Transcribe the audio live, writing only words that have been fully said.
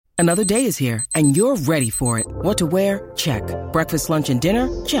Another day is here, and you're ready for it. What to wear? Check. Breakfast, lunch, and dinner?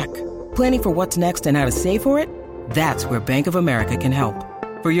 Check. Planning for what's next and how to save for it? That's where Bank of America can help.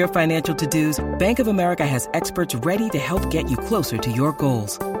 For your financial to-dos, Bank of America has experts ready to help get you closer to your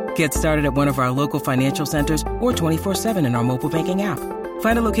goals. Get started at one of our local financial centers or 24/7 in our mobile banking app.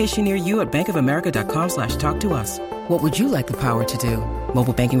 Find a location near you at bankofamerica.com/talktous. What would you like the power to do?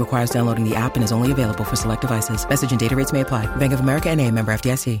 Mobile banking requires downloading the app and is only available for select devices. Message and data rates may apply. Bank of America N.A., member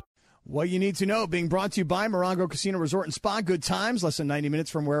FDIC. What you need to know, being brought to you by Morongo Casino Resort and Spa. Good times, less than 90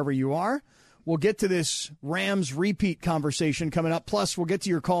 minutes from wherever you are. We'll get to this Rams repeat conversation coming up. Plus, we'll get to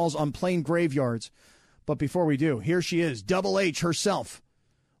your calls on plane graveyards. But before we do, here she is, Double H herself,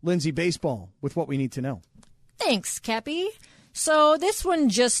 Lindsay Baseball, with what we need to know. Thanks, Cappy. So this one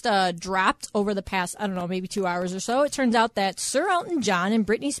just dropped over the past, maybe 2 hours or so. It turns out that Sir Elton John and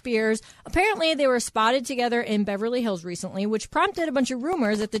Britney Spears, apparently they were spotted together in Beverly Hills recently, which prompted a bunch of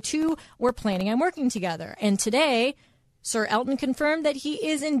rumors that the two were planning on working together. And today, Sir Elton confirmed that he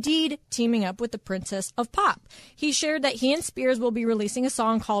is indeed teaming up with the Princess of Pop. He shared that he and Spears will be releasing a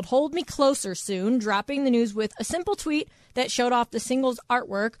song called Hold Me Closer soon, dropping the news with a simple tweet that showed off the single's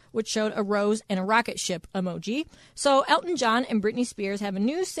artwork, which showed a rose and a rocket ship emoji. So Elton John and Britney Spears have a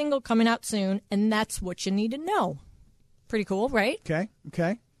new single coming out soon, and that's what you need to know. Pretty cool, right?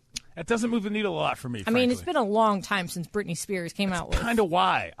 Okay. That doesn't move the needle a lot for me, I frankly. mean, it's been a long time since Britney Spears came out with. Kind of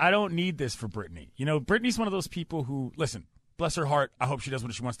why. I don't need this for Britney. You know, Britney's one of those people who, listen, bless her heart, I hope she does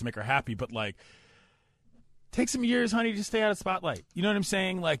what she wants to make her happy, but, like, take some years, honey, to stay out of spotlight. You know what I'm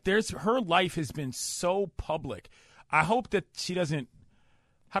saying? Like, her life has been so public. I hope that she doesn't,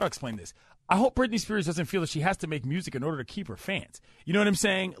 how do I explain this? I hope Britney Spears doesn't feel that she has to make music in order to keep her fans. You know what I'm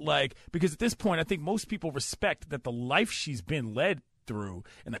saying? Like, because at this point, I think most people respect that the life she's been led through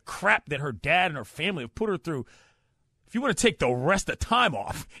and the crap that her dad and her family have put her through. If you want to take the rest of the time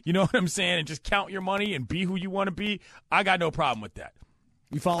off, you know what I'm saying, and just count your money and be who you want to be, I got no problem with that.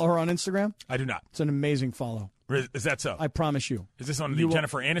 You follow her on Instagram? I do not. It's an amazing follow. Is that so? I promise you. Is this on the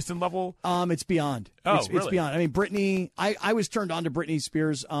Jennifer Aniston level? It's beyond. Oh, It's beyond. I mean, Britney, I was turned on to Britney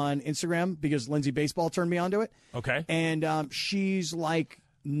Spears on Instagram because Lindsay Baseball turned me on to it. Okay. And she's like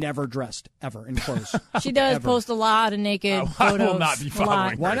never dressed ever in clothes. She does post a lot of naked photos. I will not be following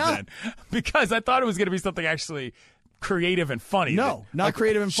her. Why not? Then, because I thought it was going to be something actually creative and funny. No, not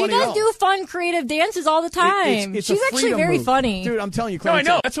creative and funny She at does all. do fun, creative dances all the time. It's She's a actually freedom very move. funny. Dude, I'm telling you, No, I Clarence,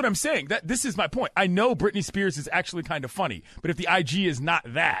 know. That's what I'm saying. This is my point. I know Britney Spears is actually kind of funny, but if the IG is not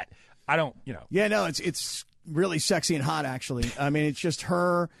that, I don't, Yeah, no, it's really sexy and hot, actually. I mean, it's just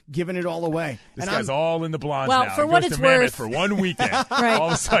her giving it all away. This guy's all in the blondes Well, now. for He what goes it's to Mammoth worth- for one weekend. Right. All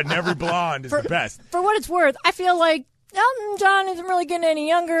of a sudden, every blonde is the best. For what it's worth, I feel like Elton John isn't really getting any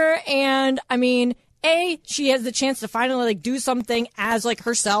younger, and I mean, she has the chance to finally do something as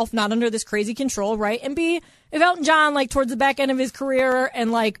herself, not under this crazy control, right? And B, if Elton John towards the back end of his career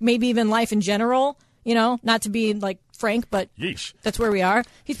and maybe even life in general, not to be frank, but Yeesh. that's where we are.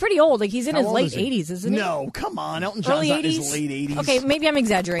 He's pretty old. He's in How his old late is he? 80s, isn't he? No, come on. Elton John's Early not in 80s? his late 80s. Okay, maybe I'm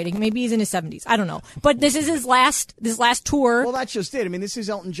exaggerating. Maybe he's in his 70s. I don't know. But this is his last tour. Well, that's just it. I mean, this is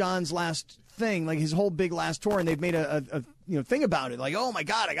Elton John's last thing, his whole big last tour, and they've made a thing about it. Oh my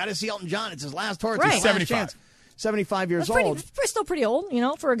God, I got to see Elton John. It's his last tour. It's Right. his last chance. 75 years old. Still pretty old,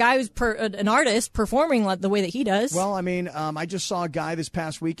 for a guy who's an artist performing the way that he does. Well, I mean, I just saw a guy this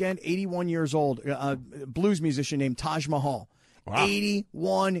past weekend, 81 years old, a blues musician named Taj Mahal. Wow.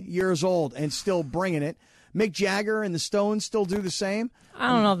 81 years old and still bringing it. Mick Jagger and the Stones still do the same. I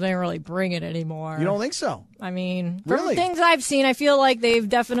don't know if they really bring it anymore. You don't think so? I mean, Really? from things I've seen, I feel like they've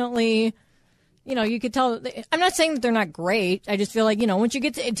definitely, you could tell. I'm not saying that they're not great. I just feel like, once you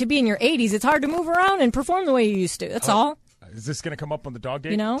get to be in your 80s, it's hard to move around and perform the way you used to. That's all. Is this going to come up on the dog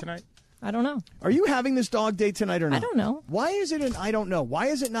date tonight? I don't know. Are you having this dog date tonight or not? I don't know. Why is it I don't know. Why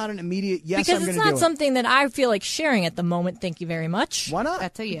is it not an immediate yes, Because I'm it's going to do not it? something that I feel like sharing at the moment. Thank you very much. Why not?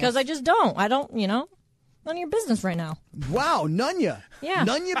 That's a yes. Because I just don't. I don't, none of your business right now. Wow, Nunya. Yeah.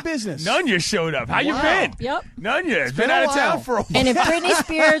 Nunya business. Nunya showed up. How you Wow. been? Yep. Nunya has been been a out of while. town for a while. And if Britney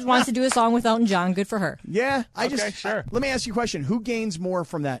Spears wants to do a song with Elton John, good for her. Yeah, Okay, sure. let me ask you a question. Who gains more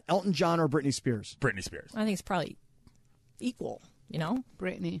from that, Elton John or Britney Spears? Britney Spears. I think it's probably equal,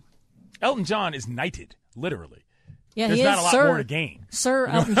 Britney. Elton John is knighted, literally. Yeah, There's he not is a lot Sir, more to gain. Sir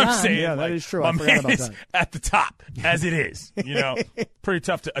You know Elton what I'm John. saying? Yeah, that is true. I My forgot man about is that. at the top, as it is. Pretty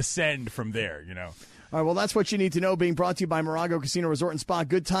tough to ascend from there, All right, well, that's what you need to know. Being brought to you by Morongo Casino Resort and Spa.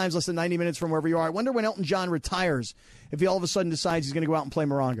 Good times, less than 90 minutes from wherever you are. I wonder when Elton John retires, if he all of a sudden decides he's going to go out and play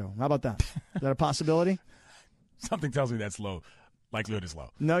Morongo. How about that? Is that a possibility? Something tells me that's low. likelihood is low.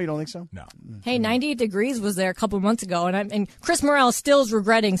 No, you don't think so? No. Hey, 98 degrees was there a couple of months ago, and Chris Morrell still is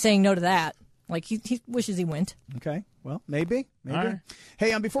regretting saying no to that. Like, he wishes he went. Okay. Well, maybe. All right.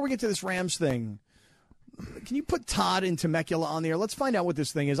 Hey, before we get to this Rams thing, can you put Todd in Temecula on the air? Let's find out what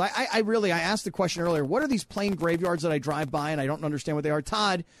this thing is. I asked the question earlier. What are these plain graveyards that I drive by and I don't understand what they are?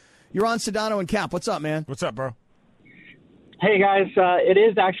 Todd, you're on Sedano and Cap. What's up, man? What's up, bro? Hey, guys. It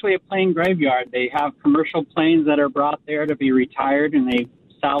is actually a plane graveyard. They have commercial planes that are brought there to be retired, and they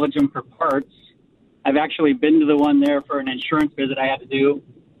salvage them for parts. I've actually been to the one there for an insurance visit I had to do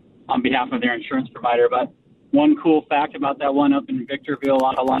on behalf of their insurance provider. But one cool fact about that one up in Victorville,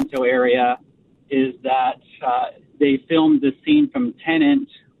 Adelanto area is that they filmed the scene from Tenet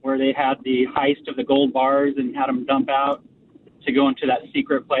where they had the heist of the gold bars and had them dump out to go into that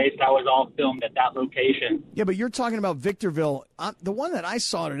secret place. That was all filmed at that location. Yeah, but you're talking about Victorville. The one that I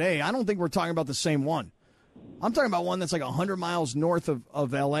saw today, I don't think we're talking about the same one. I'm talking about one that's like 100 miles north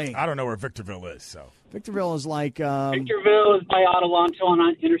of L.A. I don't know where Victorville is, so. Victorville is like... Victorville is by Adelanto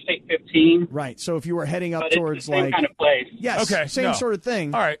on Interstate 15. Right, so if you were heading up But towards it's the same like... kind of place. Yes, Okay, same no. sort of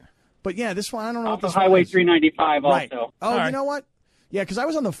thing. All right. But yeah, this one, I don't know Off what of this one Highway is. 395 Right. also. Oh, All you right. know what? Yeah, because I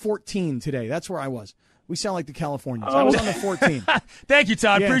was on the 14 today. That's where I was. We sound like the Californians. I was on the 14. Thank you,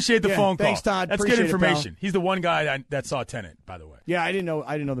 Todd. Yeah, Appreciate the yeah. phone call. Thanks, Todd. That's Appreciate good it, information. pal. He's the one guy that saw Tenet, by the way. Yeah, I didn't know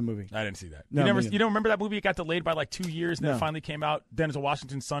the movie. I didn't see that. No, me neither. You don't remember that movie? It got delayed by like 2 years, and then No. it finally came out. Denzel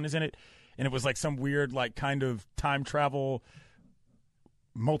Washington's son is in it, and it was like some weird, like, kind of time travel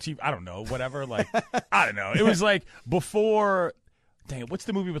I don't know, whatever. Like, I don't know. It was like before. Dang it! What's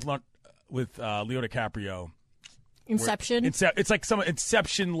the movie with Leo DiCaprio? Inception. It's like some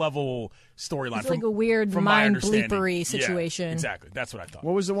Inception level storyline. It's like a weird from my mind understanding. bleepery situation. Yeah, exactly. That's what I thought.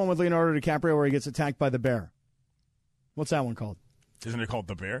 What was the one with Leonardo DiCaprio where he gets attacked by the bear? What's that one called? Isn't it called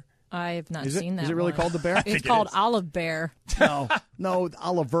The Bear? I have not Is it? seen that. Is it really one. called The Bear? It's think it called is. Olive Bear. No,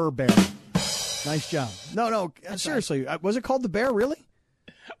 Oliver Bear. Nice job. No, seriously. Was it called The Bear, really?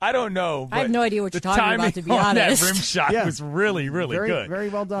 I don't know. I have but no idea what you're the talking timing about, to be on honest. That rim shot Yeah. was really, really Very, good. very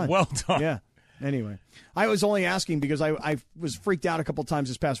well done. Well done. Yeah. Anyway, I was only asking because I was freaked out a couple times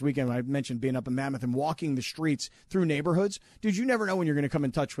this past weekend when I mentioned being up in Mammoth and walking the streets through neighborhoods. Dude, you never know when you're going to come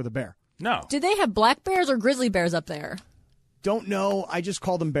in touch with a bear. No. Did they have black bears or grizzly bears up there? Don't know. I just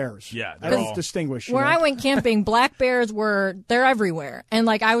call them bears. Yeah, I they're don't all- distinguish. you Where know? I went camping, black bears they're everywhere. And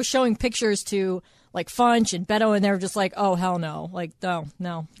like I was showing pictures to like Funch and Beto, and they were just like, "Oh hell no!" Like, no.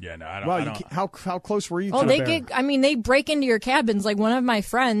 Yeah, no, I don't. Wow, I don't how close were you Oh, to they a bear? they break into your cabins. Like one of my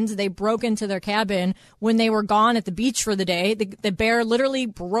friends, they broke into their cabin when they were gone at the beach for the day. The bear literally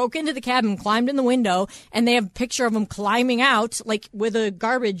broke into the cabin, climbed in the window, and they have a picture of him climbing out, like with a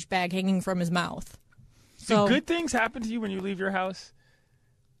garbage bag hanging from his mouth. So Do good things happen to you when you leave your house?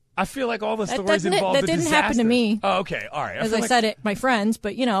 I feel like all the That stories doesn't- involve that the didn't happen to disaster. me. Oh, okay. All right. as feel I like- said it, my friends,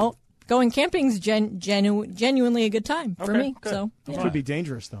 but going camping's genuinely a good time for Okay, me. good. So It could be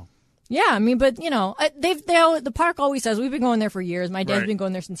dangerous, though. yeah, I mean, but the park always says, we've been going there for years. My dad's Right. been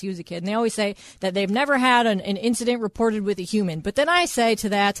going there since he was a kid, and they always say that they've never had an incident reported with a human. But then I say to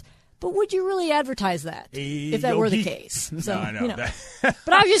that, but would you really advertise that if that were the Yogi. case? So, No, I know.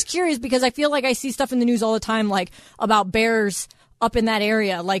 But I was just curious because I feel like I see stuff in the news all the time, like about bears up in that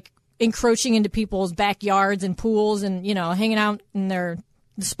area, like encroaching into people's backyards and pools, and hanging out in their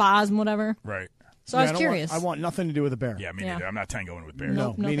spas and whatever. Right. So Yeah, I was don't curious. I want nothing to do with a bear. Yeah, me Yeah. neither. I'm not tangoing with bears.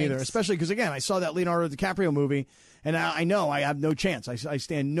 No, No me neither. thanks. Especially because, again, I saw that Leonardo DiCaprio movie, and I know I have no chance. I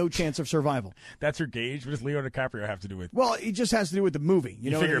stand no chance of survival. That's your gauge. What does Leo DiCaprio have to do with? Well, it just has to do with the movie. You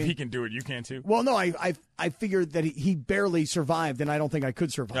You know figure what I if mean? he can do it, you can too. Well, no, I figured that he barely survived, and I don't think I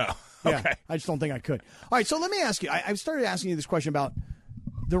could survive. Oh, Yeah, okay. I just don't think I could. All right, so let me ask you. I've started asking you this question about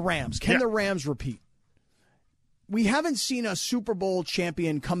the Rams. Can Yeah. the Rams repeat? We haven't seen a Super Bowl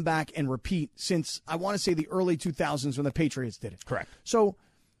champion come back and repeat since, I want to say, the early 2000s when the Patriots did it. Correct. So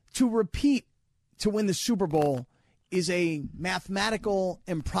to repeat to win the Super Bowl is a mathematical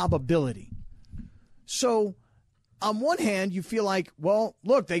improbability. So on one hand, you feel like, well,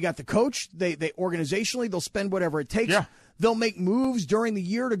 look, they got the coach. They organizationally, they'll spend whatever it takes. Yeah. They'll make moves during the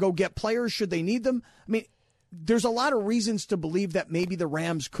year to go get players should they need them. I mean, there's a lot of reasons to believe that maybe the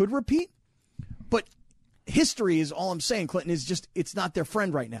Rams could repeat, but history is all I'm saying, Clinton, is just it's not their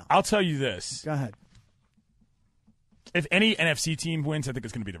friend right now. I'll tell you this. Go ahead. If any NFC team wins, I think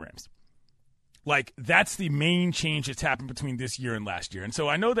it's going to be the Rams. Like, that's the main change that's happened between this year and last year. And so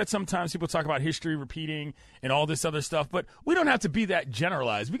I know that sometimes people talk about history repeating and all this other stuff, but we don't have to be that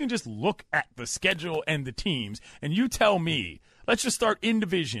generalized. We can just look at the schedule and the teams, and you tell me, let's just start in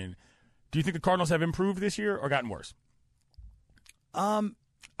division. Do you think the Cardinals have improved this year or gotten worse?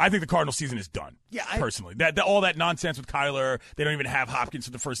 I think the Cardinals season is done. Yeah, personally, that all that nonsense with Kyler, they don't even have Hopkins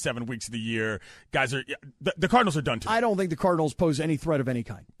for the first 7 weeks of the year. Guys are the Cardinals are done too. I don't think the Cardinals pose any threat of any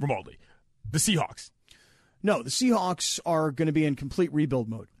kind remotely. The Seahawks. No, the Seahawks are going to be in complete rebuild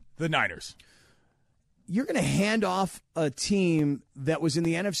mode. The Niners. You're going to hand off a team that was in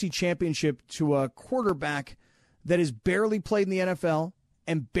the NFC Championship to a quarterback that has barely played in the NFL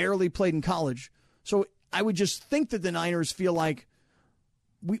and barely played in college. So I would just think that the Niners feel like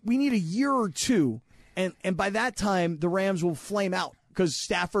we need a year or two, and by that time the Rams will flame out because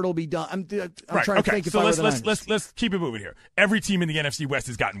Stafford will be done. I'm trying to think if I were the Niners. Let's keep it moving here. Every team in the NFC West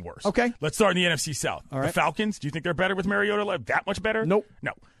has gotten worse. Okay. Let's start in the NFC South. All right. The Falcons, do you think they're better with Mariota? That much better? Nope.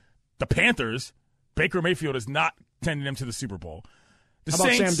 No. The Panthers, Baker Mayfield is not tending them to the Super Bowl. How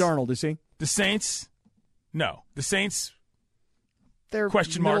about Sam Darnold, is he? The Saints, no. The Saints, they're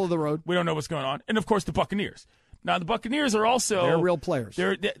question middle mark. of the road. We don't know what's going on. And, of course, the Buccaneers. Now, the Buccaneers are also... They're real players.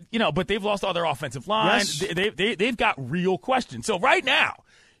 But they've lost all their offensive line. Yes. They've got real questions. So right now,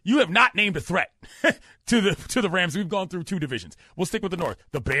 you have not named a threat to the Rams. We've gone through 2 divisions. We'll stick with the North.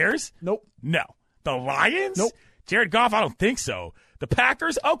 The Bears? Nope. No. The Lions? Nope. Jared Goff? I don't think so. The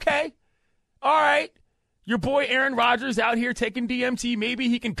Packers? Okay. All right. Your boy Aaron Rodgers out here taking DMT. Maybe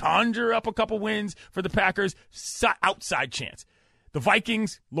he can conjure up a couple wins for the Packers. Outside chance. The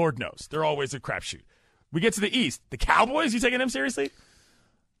Vikings? Lord knows. They're always a crapshoot. We get to the East. The Cowboys, you taking them seriously?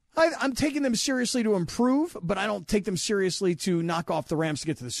 I'm taking them seriously to improve, but I don't take them seriously to knock off the Rams to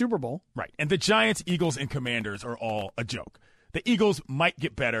get to the Super Bowl. Right. And the Giants, Eagles, and Commanders are all a joke. The Eagles might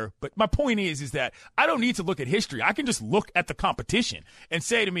get better, but my point is that I don't need to look at history. I can just look at the competition and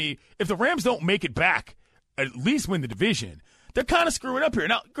say to me, if the Rams don't make it back, at least win the division, they're kind of screwing up here.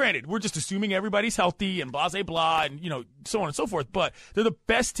 Now, granted, we're just assuming everybody's healthy and blah, blah, blah, and, so on and so forth, but they're the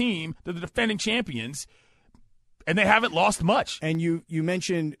best team. They're the defending champions. And they haven't lost much. And you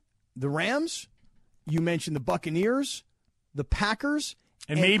mentioned the Rams, you mentioned the Buccaneers, the Packers,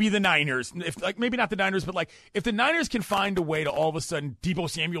 and maybe the Niners. Maybe not the Niners, but if the Niners can find a way to all of a sudden Deebo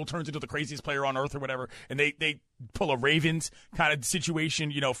Samuel turns into the craziest player on earth or whatever, and they pull a Ravens kind of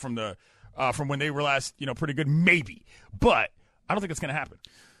situation, from when they were last, pretty good, maybe. But I don't think it's going to happen.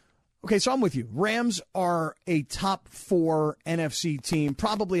 Okay, so I'm with you. Rams are a top 4 NFC team,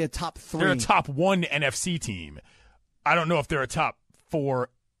 probably a top 3. They're a top 1 NFC team. I don't know if they're a top 4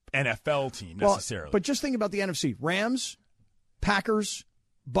 NFL team necessarily. But just think about the NFC. Rams, Packers,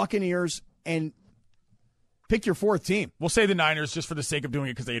 Buccaneers, and pick your 4th team. We'll say the Niners just for the sake of doing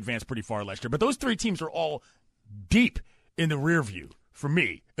it because they advanced pretty far last year. But those 3 teams are all deep in the rear view for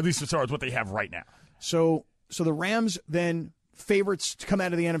me, at least as far as what they have right now. So the Rams then favorites to come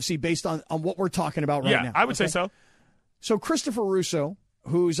out of the NFC based on what we're talking about right now. Yeah, I would say so. So Christopher Russo,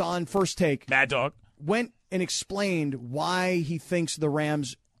 who's on First Take, Mad Dog, went and explained why he thinks the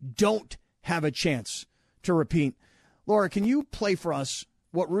Rams don't have a chance to repeat. Laura, can you play for us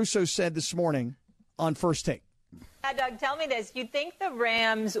what Russo said this morning on First Take? Doug, tell me this. You think the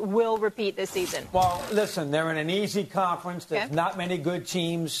Rams will repeat this season? Well, listen, they're in an easy conference. There's not many good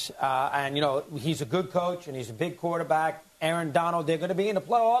teams. And, he's a good coach and he's a big quarterback. Aaron Donald, they're going to be in the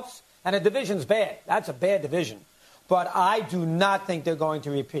playoffs. And the division's bad. That's a bad division. But I do not think they're going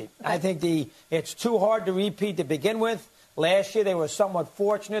to repeat. I think it's too hard to repeat to begin with. Last year, they were somewhat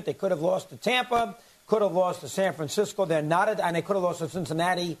fortunate. They could have lost to Tampa, could have lost to San Francisco. And they could have lost to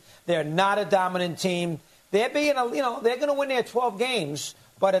Cincinnati. They're not a dominant team. They're they're going to win their 12 games.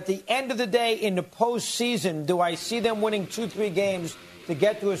 But at the end of the day, in the postseason, do I see them winning 2-3 games to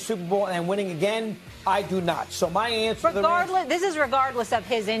get to a Super Bowl and winning again? I do not. So my answer this is regardless of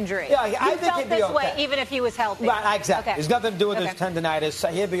his injury. Yeah, I you think felt he'd be this okay. way even if he was healthy. Right, exactly. Okay. It's nothing to do with Okay. his tendonitis.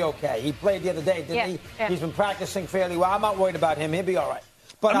 He'll be okay. He played the other day, didn't he? Yeah. He's been practicing fairly well. I'm not worried about him. He'll be all right.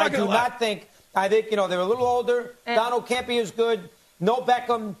 But I do not think – I think, they're a little older. Donald can't be as good. No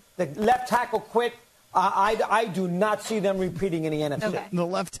Beckham. The left tackle quit. I do not see them repeating in the NFC. Okay. The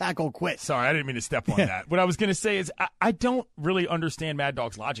left tackle quit. Sorry, I didn't mean to step on that. What I was going to say is I don't really understand Mad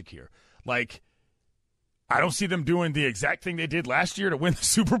Dog's logic here. I don't see them doing the exact thing they did last year to win the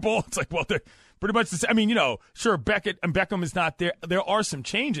Super Bowl. It's well, they're pretty much the same. I mean, sure, Beckett and Beckham is not there. There are some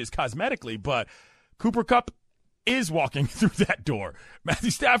changes cosmetically, but Cooper Kupp is walking through that door. Matthew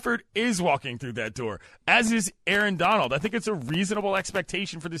Stafford is walking through that door, as is Aaron Donald. I think it's a reasonable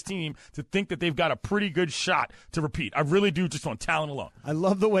expectation for this team to think that they've got a pretty good shot to repeat. I really do, just on talent alone. I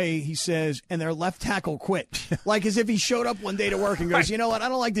love the way he says, and their left tackle quit. Like as if he showed up one day to work and goes, You know what, I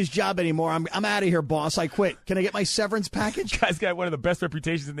don't like this job anymore. I'm out of here, boss. I quit. Can I get my severance package? Guy's got one of the best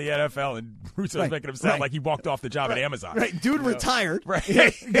reputations in the NFL, and Russo's making him sound like he walked off the job at Amazon. Right, dude retired.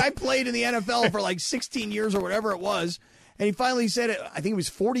 Right. Guy played in the NFL for 16 years or whatever it was, And he finally said it. I think he was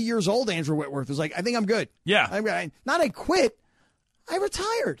 40 years old, Andrew Whitworth. Was like, I think I'm good. Yeah. I quit. I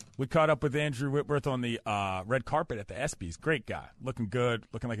retired. We caught up with Andrew Whitworth on the red carpet at the ESPYs. Great guy. Looking good.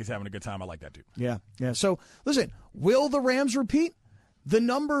 Looking like he's having a good time. I like that dude. Yeah. So, listen, will the Rams repeat? The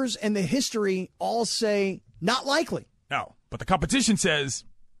numbers and the history all say not likely. No, but the competition says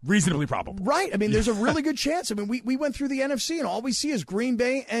reasonably probable. Right. I mean, there's a really good chance. I mean, we went through the NFC, and all we see is Green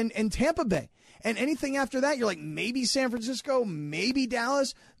Bay and Tampa Bay. And anything after that, you're like, maybe San Francisco, maybe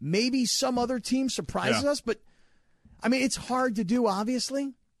Dallas, maybe some other team surprises us. But, I mean, it's hard to do,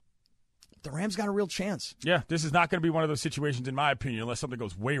 obviously. The Rams got a real chance. Yeah, this is not going to be one of those situations, in my opinion, unless something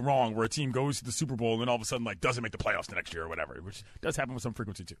goes way wrong, where a team goes to the Super Bowl and then all of a sudden doesn't make the playoffs the next year or whatever, which does happen with some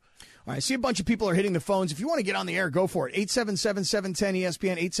frequency too. All right, I see a bunch of people are hitting the phones. If you want to get on the air, go for it.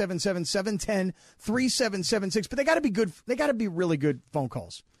 877-710-ESPN, 877-710-3776. But they got to be good. They got to be really good phone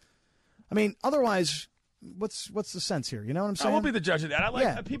calls. I mean, otherwise, what's the sense here? You know what I'm saying? I won't be the judge of that. I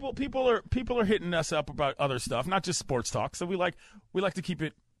like people are hitting us up about other stuff, not just sports talk. So we like to keep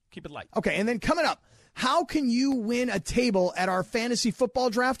it light. Okay, and then coming up, how can you win a table at our fantasy football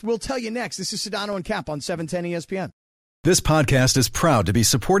draft? We'll tell you next. This is Sedano and Cap on 710 ESPN. This podcast is proud to be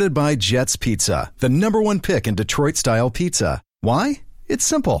supported by Jets Pizza, the #1 pick in Detroit-style pizza. Why? It's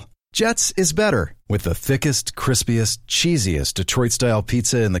simple. Jets is better. With the thickest, crispiest, cheesiest Detroit-style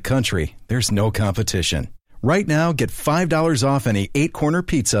pizza in the country, there's no competition. Right now, get $5 off any 8-corner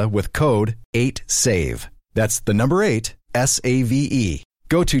pizza with code 8SAVE. That's the number 8, SAVE.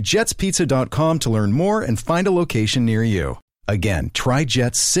 Go to jetspizza.com to learn more and find a location near you. Again, try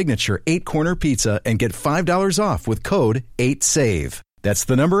Jet's signature 8-corner pizza and get $5 off with code 8SAVE. That's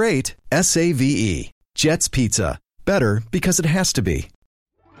the number 8, SAVE. Jet's Pizza. Better because it has to be.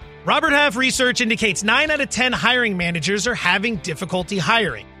 Robert Half research indicates 9 out of 10 hiring managers are having difficulty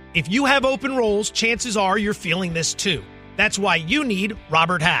hiring. If you have open roles, chances are you're feeling this too. That's why you need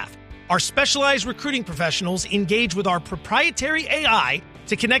Robert Half. Our specialized recruiting professionals engage with our proprietary AI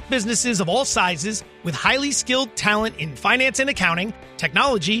to connect businesses of all sizes with highly skilled talent in finance and accounting,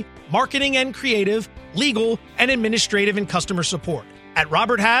 technology, marketing and creative, legal, and administrative and customer support. At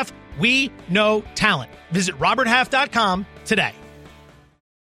Robert Half, we know talent. Visit roberthalf.com today.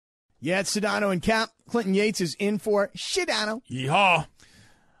 Yeah, it's Sedano and Cap. Clinton Yates is in for Sedano. Yeehaw. I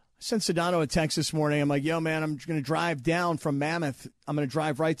sent Sedano a text this morning. I'm like, yo, man, I'm going to drive down from Mammoth. I'm going to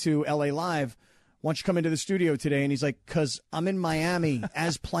drive right to LA Live. Why don't you come into the studio today? And he's like, because I'm in Miami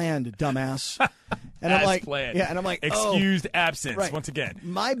as planned, dumbass. And I'm like, planned. Yeah, and I'm like, excused absence right. Once again.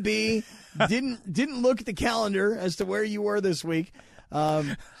 My B didn't look at the calendar as to where you were this week.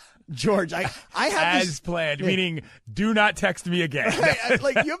 George, I have as planned, meaning do not text me again.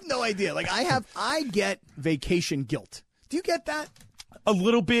 Like, you have no idea. Like, I get vacation guilt. Do you get that? A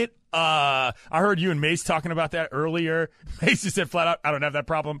little bit. I heard you and Mace talking about that earlier. Mace just said flat out, I don't have that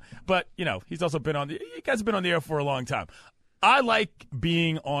problem. But, he's also been you guys have been on the air for a long time. I like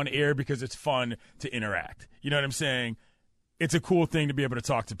being on air because it's fun to interact. You know what I'm saying? It's a cool thing to be able to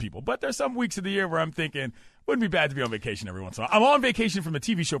talk to people. But there's some weeks of the year where I'm thinking, wouldn't be bad to be on vacation every once in a while. I'm on vacation from a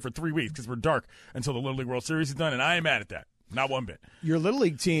TV show for 3 weeks because we're dark until the Little League World Series is done, and I ain't mad at that. Not one bit. Your Little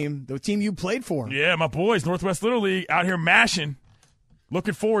League team, the team you played for. Yeah, my boys, Northwest Little League, out here mashing.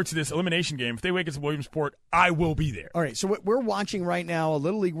 Looking forward to this elimination game. If they wake us at Williamsport, I will be there. All right, so we're watching right now a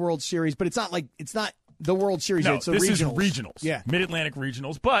Little League World Series, but it's not the World Series. No, it's the this regionals. is regionals. Yeah. Mid-Atlantic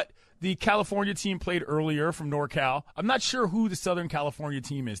regionals. But the California team played earlier from NorCal. I'm not sure who the Southern California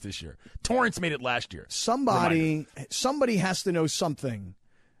team is this year. Torrance made it last year. Somebody has to know something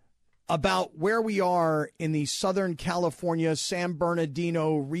about where we are in the Southern California, San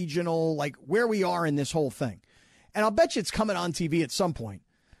Bernardino regional, like where we are in this whole thing. And I'll bet you it's coming on TV at some point.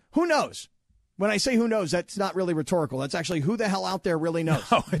 Who knows? When I say who knows, that's not really rhetorical. That's actually who the hell out there really knows.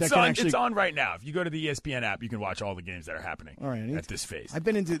 No, it's on right now. If you go to the ESPN app, you can watch all the games that are happening at this phase. I've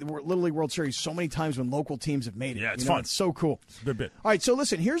been into the Little League World Series so many times when local teams have made it. Yeah, it's fun. It's so cool. It's a good bit. All right, so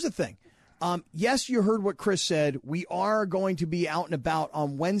listen, here's the thing. Yes, you heard what Chris said. We are going to be out and about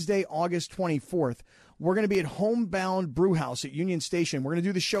on Wednesday, August 24th. We're going to be at Homebound Brewhouse at Union Station. We're going to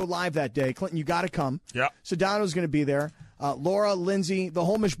do the show live that day. Clinton, you got to come. Yeah. Sedano's going to be there. Laura, Lindsay, the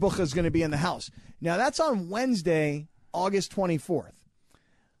whole mishbucha is going to be in the house. Now, that's on Wednesday, August 24th.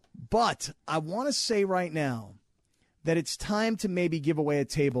 But I want to say right now that it's time to maybe give away a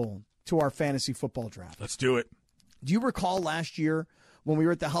table to our fantasy football draft. Let's do it. Do you recall last year when we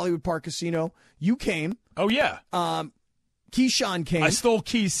were at the Hollywood Park Casino? You came. Oh, yeah. Keyshawn came. I stole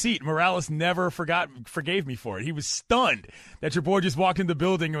Key's seat. Morales never forgave me for it. He was stunned that your boy just walked in the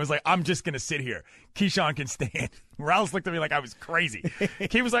building and was like, I'm just going to sit here. Keyshawn can stand. Morales looked at me like I was crazy.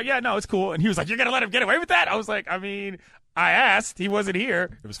 Key was like, yeah, no, it's cool. And he was like, you're going to let him get away with that? I was like, I mean, I asked. He wasn't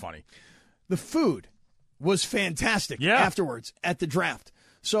here. It was funny. The food was fantastic afterwards at the draft.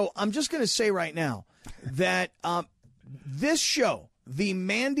 So I'm just going to say right now that this show, the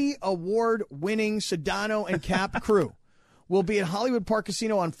Mandy Award-winning Sedano and Cap crew, will be at Hollywood Park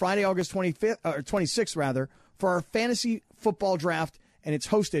Casino on Friday, August 26th, for our fantasy football draft, and it's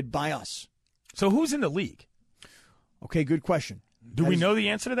hosted by us. So who's in the league? Okay, good question. Do we know the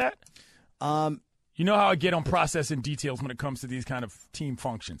answer to that? You know how I get on process and details when it comes to these kind of team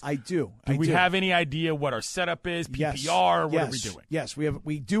functions. I do. Do we have any idea what our setup is? PPR? What are we doing? Yes,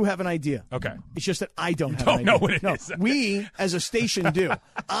 we do have an idea. Okay. It's just that I don't have don't an idea. know what it is. Okay. We, as a station, do.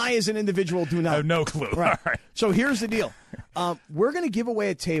 I, as an individual, do not. I have no clue. Right. All right. So here's the deal. We're going to give away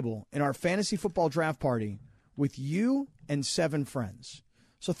a table in our fantasy football draft party with you and 7 friends.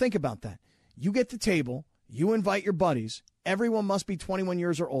 So think about that. You get the table. You invite your buddies. Everyone must be 21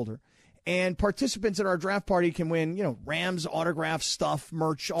 years or older. And participants at our draft party can win, Rams autographs, stuff,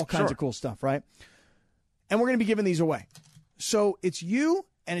 merch, all kinds of cool stuff, right? And we're going to be giving these away. So it's you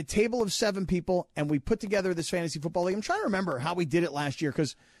and a table of 7 people, and we put together this fantasy football league. I'm trying to remember how we did it last year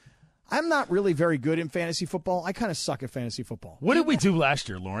because I'm not really very good in fantasy football. I kind of suck at fantasy football. What did we do last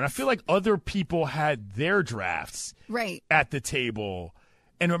year, Lauren? I feel like other people had their drafts at the table.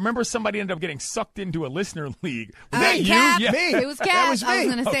 And remember, somebody ended up getting sucked into a listener league. Was that you? Cap. Me. It was Cap. That was me. I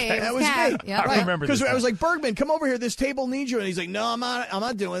was going to say it that was was Cap. me. Yep. I remember this. Because I was like, Bergman, come over here. This table needs you. And he's like, no, I'm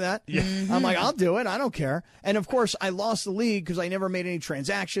not doing that. Yeah. I'm like, I'll do it. I don't care. And of course, I lost the league because I never made any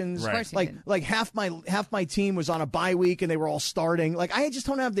transactions. Right. Of course you Like half my team was on a bye week and they were all starting. Like I just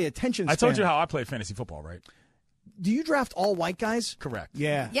don't have the attention span. I told you how I play fantasy football, right? Do you draft all white guys? Correct.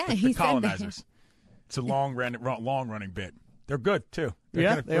 Yeah. Yeah, The he said that. colonizers. It's a long running bit. They're good, too. They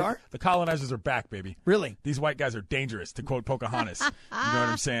are? The colonizers are back, baby. Really? These white guys are dangerous, to quote Pocahontas. You know what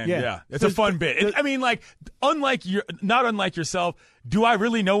I'm saying? Yeah. It's a fun bit. I mean, like, not unlike yourself, do I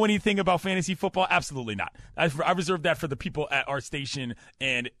really know anything about fantasy football? Absolutely not. I reserve that for the people at our station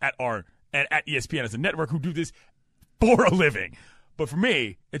and at ESPN as a network who do this for a living. But for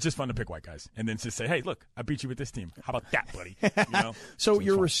me, it's just fun to pick white guys and then just say, hey, look, I beat you with this team. How about that, buddy? So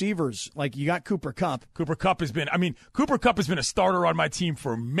your receivers, like you got Cooper Kupp. Cooper Kupp has been a starter on my team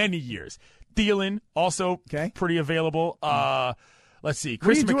for many years. Thielen, also pretty available. Let's see.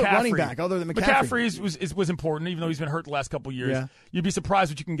 Chris What do you do McCaffrey. at running back other than McCaffrey? McCaffrey was important, even though he's been hurt the last couple of years. Yeah. You'd be surprised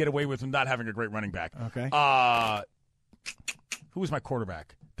what you can get away with not having a great running back. Okay. Who was my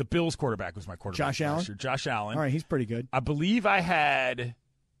quarterback? The Bills quarterback was my quarterback. Josh Allen? Josh Allen. All right, he's pretty good. I believe I had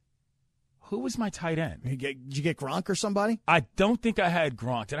 – who was my tight end? Did you get Gronk or somebody? I don't think I had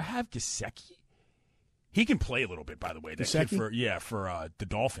Gronk. Did I have Gesicki? He can play a little bit, by the way. That kid for the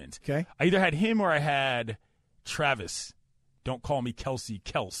Dolphins. Okay. I either had him or I had Travis. Don't call me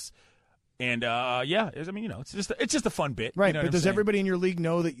Kels. And it's just a fun bit, right? You know but what does I'm saying? everybody in your league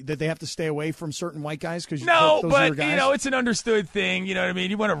know that they have to stay away from certain white guys? Because no, those but are your guys? it's an understood thing. You know what I mean?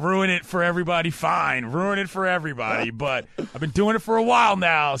 You want to ruin it for everybody? Fine, ruin it for everybody. But I've been doing it for a while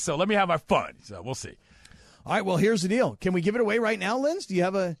now, so let me have my fun. So we'll see. All right. Well, here's the deal. Can we give it away right now, Linz? Do you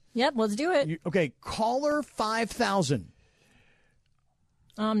have a? Yep, let's do it. Okay, caller 5,000.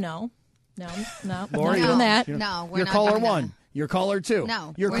 No, Lori, not doing that. No, we're your not caller doing 1. that. Your caller 2.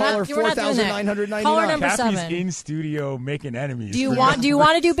 No, Your we're caller not doing that. 4,999. Caller number Cappy's 7. in studio making enemies. Do you want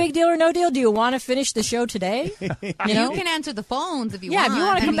to do big deal or no deal? Do you want to finish the show today? You can answer the phones if you want. Yeah, if you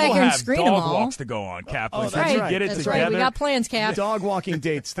want to come back People here and have screen them dog all. walks to go on, Cap. Oh, Like, that's you right. get it That's together. right. We got plans, Cap. Dog walking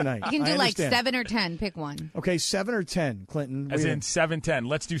dates tonight. You can do I like understand. 7 or 10. Pick one. Okay, 7 or 10, Clinton. As in 7-10.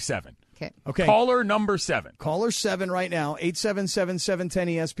 Let's do 7. Okay. Caller number 7. Caller 7 right now,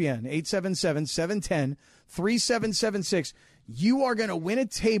 877-710-ESPN, 877-710-3776. You are going to win a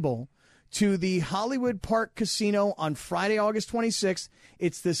table to the Hollywood Park Casino on Friday, August 26th.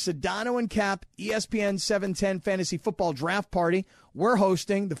 It's the Sedano and Cap ESPN 710 Fantasy Football Draft Party. We're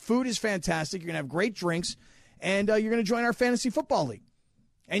hosting. The food is fantastic. You're going to have great drinks, and you're going to join our Fantasy Football League.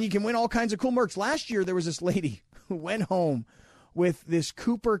 And you can win all kinds of cool merch. Last year, there was this lady who went home with this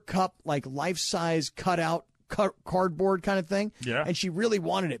Cooper Kupp, like life-size cutout cardboard kind of thing. Yeah. And she really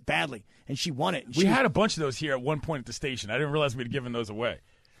wanted it badly, and she won it. We had a bunch of those here at one point at the station. I didn't realize we'd given those away.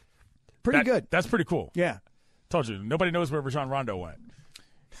 Pretty good. That's pretty cool. Yeah. Told you. Nobody knows where Rajon Rondo went.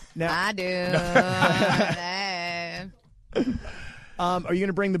 Now, I do. are you going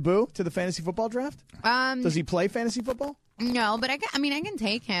to bring the boo to the fantasy football draft? Does he play fantasy football? No, but I can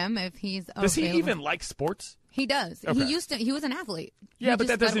take him if he's Does he available. even like sports? He does. Okay. He was an athlete. Yeah, He but just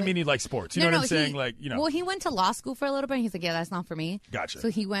that doesn't got away. mean he likes sports. You know what I'm saying? Well, he went to law school for a little bit. And he's like, yeah, that's not for me. Gotcha. So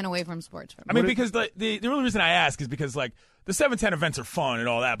he went away from sports. I mean, because the only reason I ask is because, like, the 7-10 events are fun and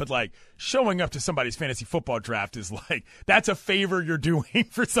all that, but, like, showing up to somebody's fantasy football draft is, like, that's a favor you're doing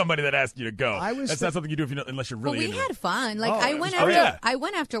for somebody that asked you to go. That's not something you do unless you're really into we had it. fun. Like, I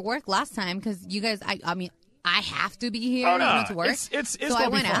went after work last time because you guys, I mean, I have to be here to work. It's so I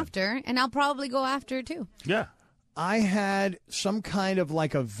went fun. after, and I'll probably go after, too. Yeah. I had some kind of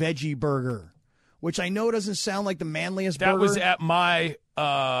like a veggie burger, which I know doesn't sound like the manliest burger. That was at my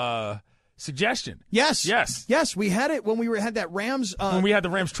suggestion. Yes. We had it when we had that Rams. When we had the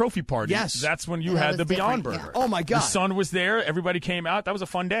Rams trophy party. Yes. That's when you had the Beyond Burger. Yeah. Oh, my God. The sun was there. Everybody came out. That was a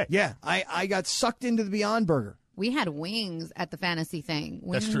fun day. Yeah. I got sucked into the Beyond Burger. We had wings at the fantasy thing.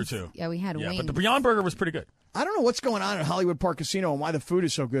 That's true, too. Yeah, we had wings. But the Beyond Burger was pretty good. I don't know what's going on at Hollywood Park Casino and why the food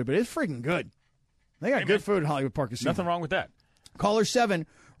is so good, but it's freaking good. They got good food at Hollywood Park Casino. Nothing wrong with that. Caller 7,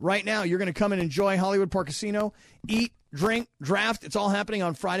 right now, you're going to come and enjoy Hollywood Park Casino. Eat, drink, draft. It's all happening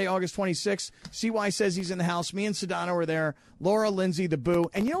on Friday, August 26th. CY says he's in the house. Me and Sedano are there. Laura, Lindsay, the Boo.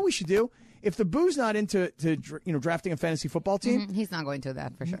 And you know what we should do? If the Boo's not into drafting a fantasy football team, he's not going to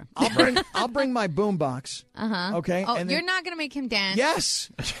that for sure. I'll bring my boombox. Okay. Oh, and then, you're not going to make him dance?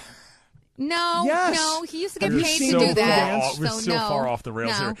 Yes. No, Yes. no, he used to get Have you paid seen to do him that. dance? We're so far off the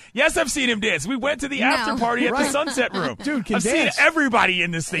rails No. here. Yes, I've seen him dance. We went to the after party at the Sunset Room. Dude can I've dance. seen everybody in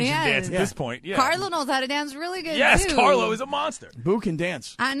this station Yes. dance at this point. Yeah. Carlo knows how to dance really good, Yes, too. Carlo is a monster. Boo can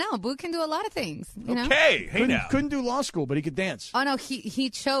dance. I know. Boo can do a lot of things. You know? Okay, hey now. Couldn't do law school, but he could dance. Oh, no, he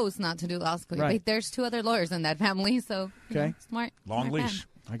chose not to do law school. Right. Like, there's 2 other lawyers in that family, so Okay. Smart. Long smart leash.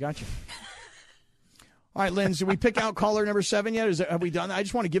 man. I got you. All right, Lynn, did we pick out caller number 7 yet? Have we done that? I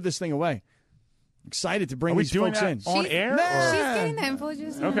just want to give this thing away. Excited to bring Are we these doing folks that in. on air? Nah. She's getting the info.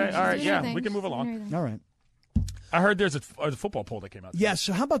 Just, Okay, she's all right, doing yeah, her thing. we can move She's along. doing her thing. All right. I heard there's a football poll that came out. Yes,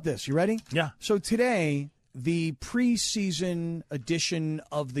 so how about this? You ready? Yeah. So today, the preseason edition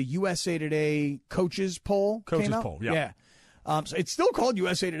of the USA Today Coaches Poll came out. Poll, yeah. So it's still called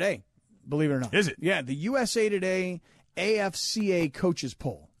USA Today, believe it or not. Is it? Yeah, the USA Today AFCA Coaches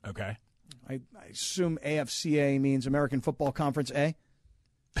Poll. Okay. I assume AFCA means American Football Conference A?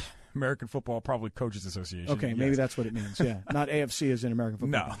 American Football probably Coaches Association. Okay, yes. maybe that's what it means, yeah. Not AFC as in American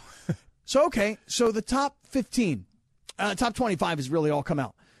Football. No. So the top 15, top 25 has really all come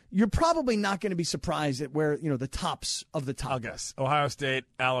out. You're probably not going to be surprised at where, the tops of the top. I'll guess. Ohio State,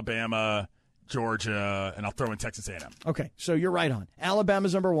 Alabama, Georgia, and I'll throw in Texas A&M. Okay, so you're right on.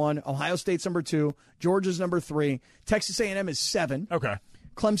 Alabama's number 1, Ohio State's number 2, Georgia's number 3, Texas A&M is 7. Okay.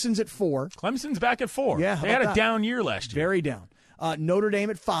 Clemson's at 4. Clemson's back at 4. Yeah, They had a down year last year. Very down. Notre Dame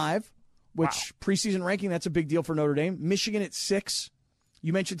at 5, which preseason ranking, that's a big deal for Notre Dame. Michigan at 6.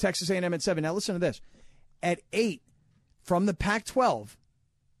 You mentioned Texas A&M at 7. Now listen to this. At 8, from the Pac-12,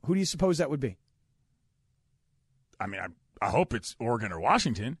 who do you suppose that would be? I mean, I hope it's Oregon or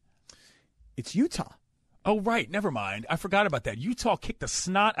Washington. It's Utah. Oh, right. Never mind. I forgot about that. Utah kicked the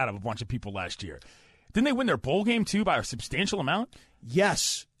snot out of a bunch of people last year. Didn't they win their bowl game, too, by a substantial amount?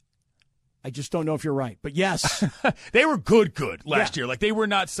 Yes. I just don't know if you're right, but yes. They were good last year. Like, they were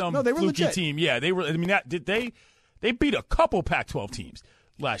not some they were fluky legit. team. Yeah, they were. I mean, they beat a couple Pac-12 teams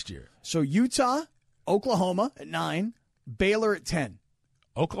last year. So Utah, Oklahoma at 9, Baylor at 10.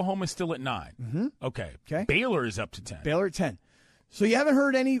 Oklahoma's still at 9. Mm-hmm. Okay. Okay. Baylor is up to 10. Baylor at 10. So you haven't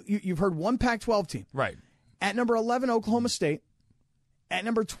heard any, you've heard one Pac-12 team. Right. At number 11, Oklahoma State. At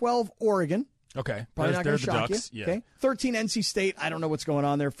number 12, Oregon. Okay. Probably not going to the shock Ducks. you. Yeah. Okay. 13, NC State. I don't know what's going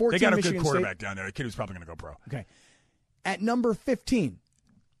on there. 14, They got a Michigan good quarterback State. down there. A kid who's probably going to go pro. Okay. At number 15,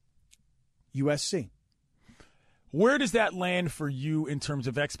 USC. Where does that land for you in terms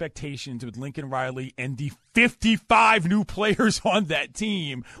of expectations with Lincoln Riley and the 55 new players on that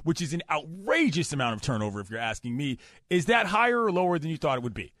team, which is an outrageous amount of turnover if you're asking me? Is that higher or lower than you thought it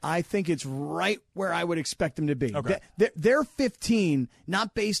would be? I think it's right where I would expect them to be. Okay. They're 15,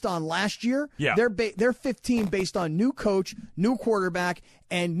 not based on last year. Yeah. They're 15 based on new coach, new quarterback,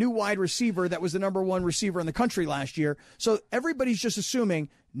 and new wide receiver that was the number 1 receiver in the country last year. So everybody's just assuming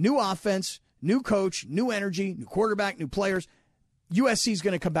new offense, new coach, new energy, new quarterback, new players. USC is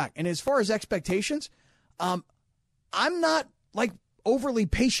going to come back. And as far as expectations, I'm not like overly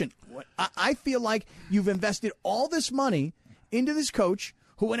patient. I feel like you've invested all this money into this coach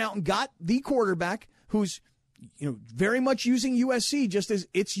who went out and got the quarterback who's very much using USC just as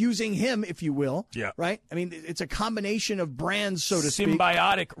it's using him, if you will. Yeah. Right? I mean, it's a combination of brands, so to speak.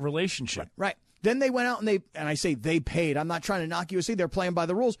 Symbiotic relationship. Right. Then they went out and I say they paid. I'm not trying to knock USC. They're playing by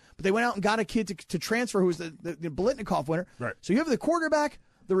the rules. But they went out and got a kid to transfer who was the Biletnikoff winner. Right. So you have the quarterback,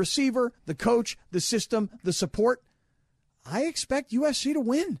 the receiver, the coach, the system, the support. I expect USC to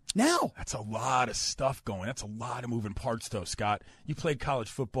win now. That's a lot of stuff going. That's a lot of moving parts, though, Scott. You played college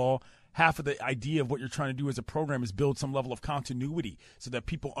football. Half of the idea of what you're trying to do as a program is build some level of continuity so that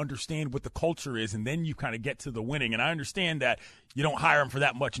people understand what the culture is, and then you kind of get to the winning. And I understand that you don't hire them for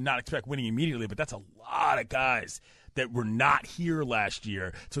that much and not expect winning immediately, but that's a lot of guys that were not here last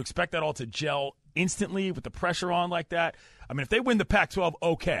year. To expect that all to gel instantly with the pressure on like that, I mean, if they win the Pac-12,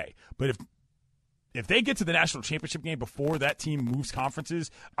 okay. But if they get to the national championship game before that team moves conferences,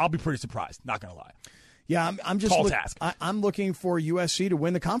 I'll be pretty surprised. Not going to lie. Yeah, I'm just tall task. I'm looking for USC to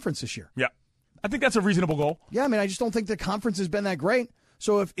win the conference this year. Yeah, I think that's a reasonable goal. Yeah, I mean, I just don't think the conference has been that great.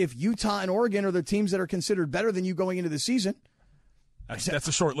 So if Utah and Oregon are the teams that are considered better than you going into the season, that's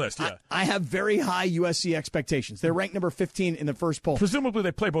a short list. Yeah, I have very high USC expectations. They're ranked number 15 in the first poll. Presumably,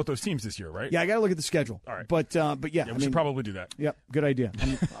 they play both those teams this year, right? Yeah, I got to look at the schedule. All right, but yeah, we should probably do that. Yep, good idea.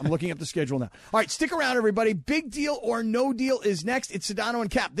 I'm looking up the schedule now. All right, stick around, everybody. Big Deal or No Deal is next. It's Sedano and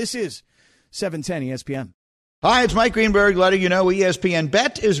Cap. This is 710 ESPN. Hi, it's Mike Greenberg letting you know ESPN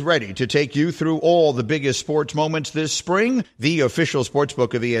Bet is ready to take you through all the biggest sports moments this spring. The official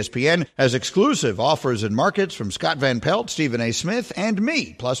sportsbook of ESPN has exclusive offers and markets from Scott Van Pelt, Stephen A. Smith, and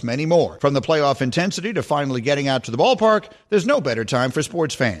me, plus many more. From the playoff intensity to finally getting out to the ballpark, there's no better time for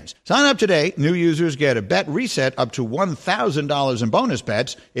sports fans. Sign up today. New users get a bet reset up to $1,000 in bonus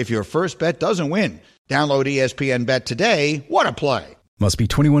bets if your first bet doesn't win. Download ESPN Bet today. What a play. Must be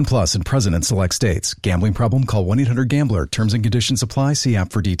 21 plus and present in select states. Gambling problem? Call 1-800-GAMBLER. Terms and conditions apply. See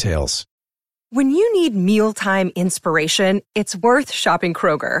app for details. When you need mealtime inspiration, it's worth shopping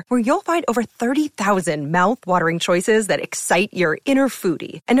Kroger, where you'll find over 30,000 mouth-watering choices that excite your inner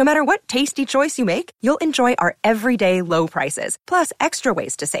foodie. And no matter what tasty choice you make, you'll enjoy our everyday low prices, plus extra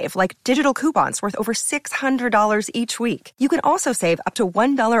ways to save, like digital coupons worth over $600 each week. You can also save up to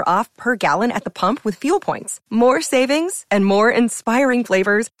 $1 off per gallon at the pump with fuel points. More savings and more inspiring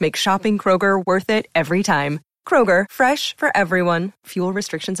flavors make shopping Kroger worth it every time. Kroger, fresh for everyone. Fuel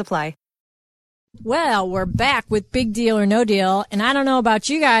restrictions apply. Well, we're back with Big Deal or No Deal, and I don't know about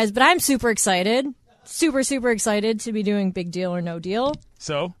you guys, but I'm super excited. Super, super excited to be doing Big Deal or No Deal.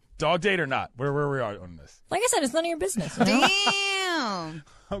 So, dog date or not? Where we are on this? Like I said, it's none of your business. You know? Damn.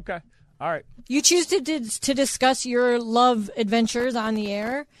 Okay. All right. You choose to discuss your love adventures on the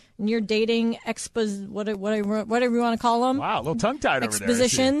air and your dating whatever you want to call them. Wow, a little tongue-tied over there.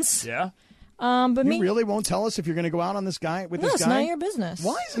 Expositions. Yeah. But you really won't tell us if you're going to go out on this guy with this guy? No, it's none of your business.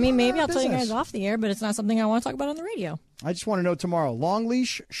 Why is it maybe I'll tell you guys off the air, but it's not something I want to talk about on the radio. I just want to know tomorrow. Long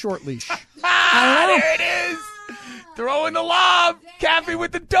leash, short leash. There it is. Throwing the lob. Cappy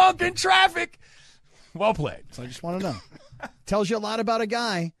with the dunk in traffic. Well played. So I just want to know. Tells you a lot about a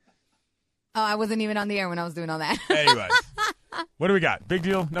guy. Oh, I wasn't even on the air when I was doing all that. Anyways. What do we got? Big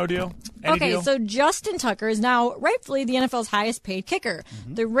deal? No deal? Any deal? So Justin Tucker is now rightfully the NFL's highest paid kicker.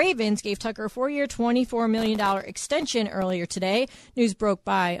 Mm-hmm. The Ravens gave Tucker a 4-year, $24 million extension earlier today. News broke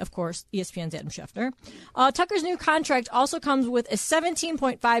by, of course, ESPN's Adam Schefter. Tucker's new contract also comes with a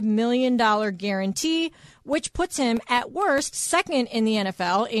 $17.5 million guarantee, which puts him at worst second in the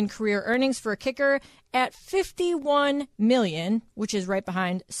NFL in career earnings for a kicker at $51 million, which is right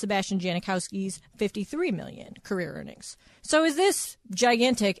behind Sebastian Janikowski's $53 million career earnings. So is this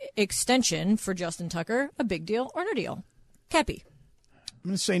gigantic extension for Justin Tucker a big deal or no deal? Cappy.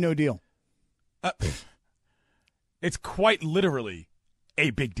 I'm going to say no deal. It's quite literally a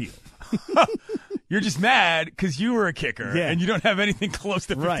big deal. You're just mad because you were a kicker and you don't have anything close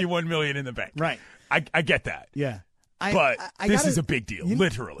to $51 million in the bank. Right. I get that. Yeah. But this is a big deal,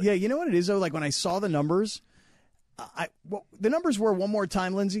 literally. Yeah, you know what it is, though? Like when I saw the numbers, the numbers were one more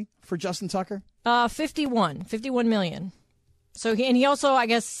time, Lindsay, for Justin Tucker? 51 million. So he also, I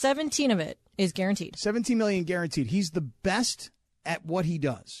guess, 17 of it is guaranteed. 17 million guaranteed. He's the best at what he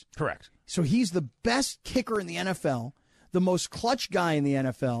does. Correct. So he's the best kicker in the NFL, the most clutch guy in the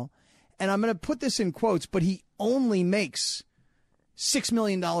NFL, and I'm going to put this in quotes, but he only makes $6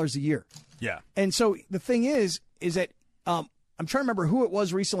 million a year. Yeah. And so the thing is that I'm trying to remember who it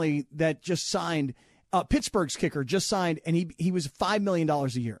was recently that just signed. Pittsburgh's kicker just signed, and he was $5 million a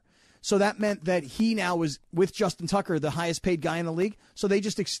year. So that meant that he now was, with Justin Tucker, the highest paid guy in the league. So they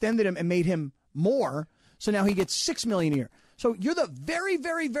just extended him and made him more. So now he gets $6 million a year. So you're the very,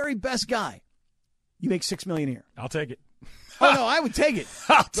 very, very best guy. You make $6 million a year. I'll take it. Oh, no, I would take it.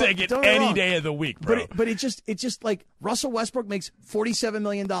 I'll take it any day of the week, bro. But it's just like Russell Westbrook makes $47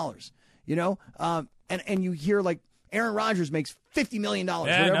 million, you know? And you hear like Aaron Rodgers makes $50 million,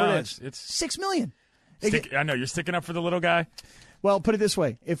 whatever it is. It's $6 million. I know, you're sticking up for the little guy. Well, put it this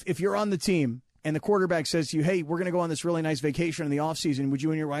way. If you're on the team and the quarterback says to you, hey, we're going to go on this really nice vacation in the offseason. Would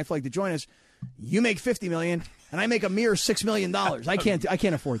you and your wife like to join us? You make $50 million, and I make a mere $6 million. I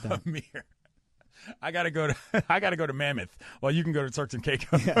can't afford that. A mere. I gotta go to Mammoth. Well, you can go to Turks and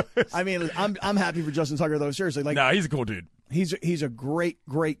Caicos. Yeah. I mean, I'm happy for Justin Tucker though. Seriously, like, no, he's a cool dude. He's a great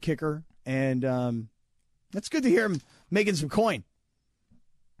kicker, and that's good to hear him making some coin.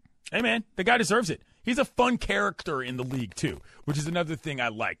 Hey man, the guy deserves it. He's a fun character in the league too, which is another thing I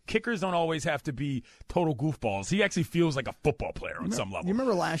like. Kickers don't always have to be total goofballs. He actually feels like a football player on some level. You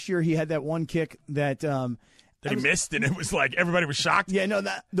remember last year he had that one kick that he missed, and it was like everybody was shocked. Yeah, no,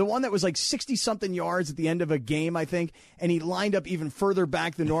 the one that was like 60-something yards at the end of a game, I think, and he lined up even further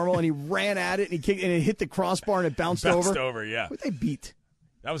back than normal, and he ran at it, and he kicked, and it hit the crossbar, and it bounced over. Bounced over, yeah. Who'd they beat?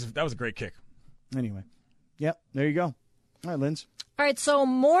 That was a great kick. Anyway, yep, there you go. All right, Linz. All right, so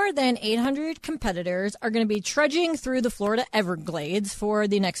more than 800 competitors are going to be trudging through the Florida Everglades for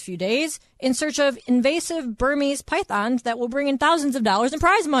the next few days in search of invasive Burmese pythons that will bring in thousands of dollars in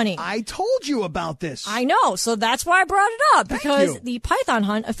prize money. I told you about this. I know, so that's why I brought it up, because the python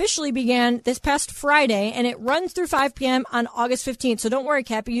hunt officially began this past Friday, and it runs through 5 p.m. on August 15th. So don't worry,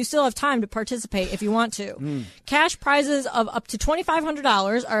 Cappy, you still have time to participate if you want to. Cash prizes of up to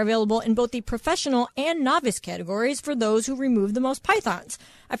 $2,500 are available in both the professional and novice categories for those who remove the most pythons.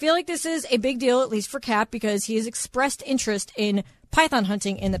 I feel like this is a big deal, at least for Cap, because he has expressed interest in python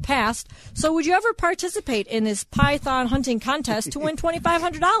hunting in the past. So would you ever participate in this python hunting contest to win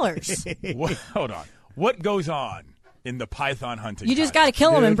 $2,500? Hold on. What goes on in the python hunting You just got to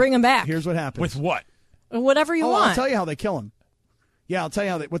kill them and bring them back. Here's what happens. With what? Whatever you want. I'll tell you how they kill them. Yeah, I'll tell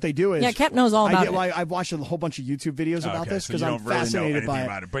you what they do is. Yeah, Cap knows all about it. I've watched a whole bunch of YouTube videos about this because I'm fascinated by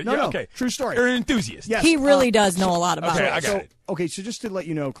it. But no, okay. True story. You're an enthusiast. Yes. He really does know a lot about it. I got it. Okay, so just to let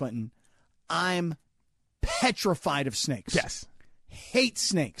you know, Clinton, I'm petrified of snakes. Yes. Hate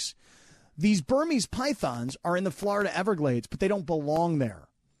snakes. These Burmese pythons are in the Florida Everglades, but they don't belong there.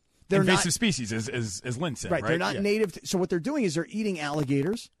 They're invasive species, as Lynn said. Right. They're not native. So what they're doing is they're eating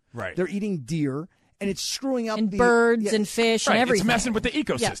alligators. Right. They're eating deer, and it's screwing up and birds and fish and everything. It's messing with the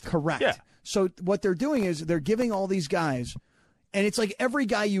ecosystem. Yeah, correct. Yeah. So what they're doing is they're giving all these guys, and it's like every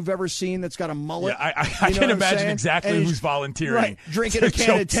guy you've ever seen that's got a mullet. Yeah, I can imagine exactly who's volunteering. Right, drinking a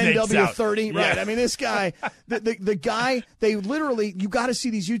can of 10W30. Yeah. Right. I mean, this guy, the guy, they literally, you got to see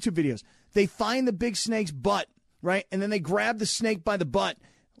these YouTube videos. They find the big snake's butt, right, and then they grab the snake by the butt.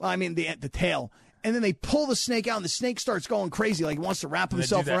 Well, I mean the tail, and then they pull the snake out, and the snake starts going crazy, like he wants to wrap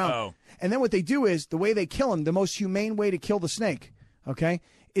himself around. Oh. And then what they do is the way they kill him, the most humane way to kill the snake, okay,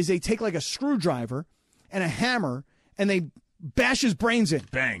 is they take like a screwdriver and a hammer, and they bash his brains in.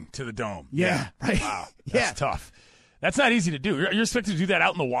 Bang, to the dome. Yeah. Right. Wow. That's tough. That's not easy to do. You're expected to do that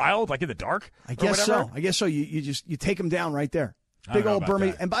out in the wild, like in the dark? I guess so. You take them down right there. Big old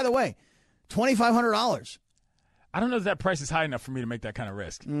Burmese. And by the way, $2,500. I don't know if that price is high enough for me to make that kind of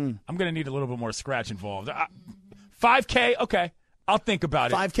risk. I'm going to need a little bit more scratch involved. $5K, okay. I'll think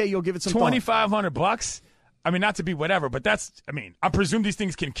about it. $5K, you'll give it some $2,500? I mean, not to be whatever, but I presume these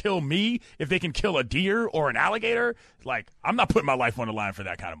things can kill me if they can kill a deer or an alligator. Like, I'm not putting my life on the line for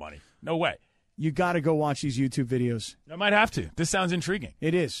that kind of money. No way. You got to go watch these YouTube videos. I might have to. This sounds intriguing.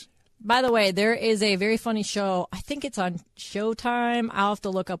 It is. By the way, there is a very funny show. I think it's on Showtime. I'll have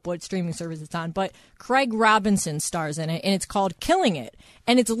to look up what streaming service it's on. But Craig Robinson stars in it, and it's called Killing It.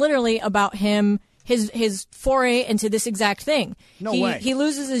 And it's literally about him, his foray into this exact thing. No way. He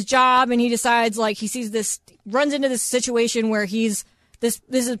loses his job, and he decides, like, he sees this, runs into this situation where this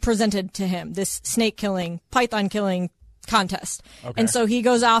is presented to him, this snake killing, python killing contest. Okay. And so he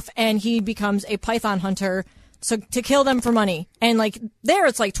goes off and he becomes a python hunter. So to kill them for money. And like there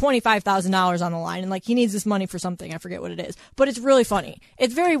it's like $25,000 on the line, and like he needs this money for something. I forget what it is. But it's really funny.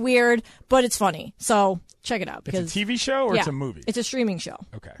 It's very weird, but it's funny. So check it out. It's a TV show or it's a movie? It's a streaming show.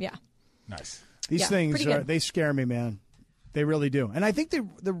 Okay. Yeah. Nice. These things they scare me, man. They really do. And I think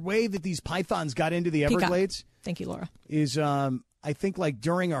the way that these pythons got into the Everglades. Peacock. Thank you, Laura. Is I think like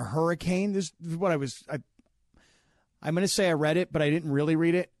during a hurricane. This is what I'm going to say I read it, but I didn't really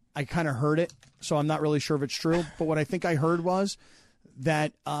read it. I kind of heard it, so I'm not really sure if it's true. But what I think I heard was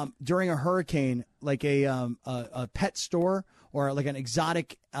that during a hurricane, like a pet store or like an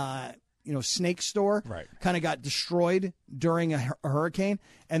exotic, snake store, kind of got destroyed during a hurricane,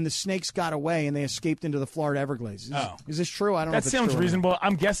 and the snakes got away and they escaped into the Florida Everglades. Is this true? I don't know. If it's true. That sounds reasonable. Not.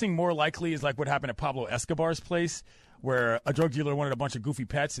 I'm guessing more likely is like what happened at Pablo Escobar's place, where a drug dealer wanted a bunch of goofy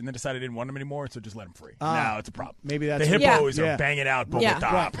pets and then decided he didn't want them anymore, so just let them free. Now it's a problem. Maybe that's the hippos are banging out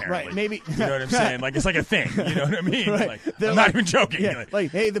Bogota, apparently. Right, maybe. You know what I'm saying? Like, it's like a thing. You know what I mean? Right. Like, I'm not even joking. Yeah.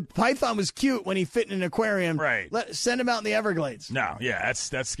 Like, hey, the python was cute when he fit in an aquarium. Right. Send him out in the Everglades. No, yeah,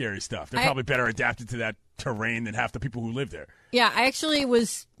 that's scary stuff. They're probably better adapted to that terrain than half the people who live there. Yeah, I actually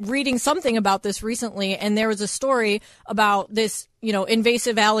was reading something about this recently, and there was a story about this,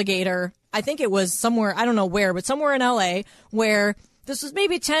 invasive alligator. I think it was somewhere, I don't know where, but somewhere in L.A., where this was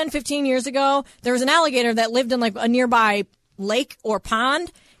maybe 10, 15 years ago. There was an alligator that lived in like a nearby lake or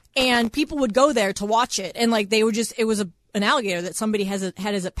pond, and people would go there to watch it. And like they would it was an alligator that somebody had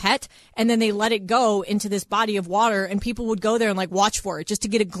as a pet, and then they let it go into this body of water, and people would go there and like watch for it just to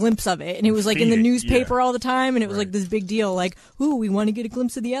get a glimpse of it. And it was like in the newspaper all the time, and it was like this big deal, like, ooh, we want to get a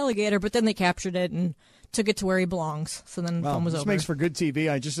glimpse of the alligator. But then they captured it and took it to where he belongs. So then the film was over. This makes for good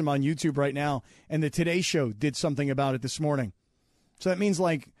TV. I just am on YouTube right now, and the Today Show did something about it this morning. So that means,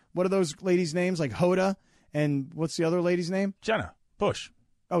 like, what are those ladies' names? Like Hoda, and what's the other lady's name? Jenna Bush.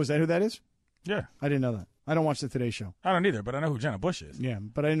 Oh, is that who that is? Yeah. I didn't know that. I don't watch the Today Show. I don't either, but I know who Jenna Bush is. Yeah,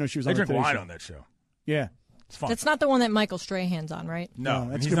 but I didn't know she was on the Today Show. They drink wine on that show. Yeah. It's fun. That's not the one that Michael Strahan's on, right? No,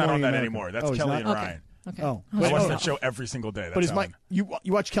 and he's not on that anymore. That's Kelly and Ryan. Okay. Oh. I watch that show every single day. But you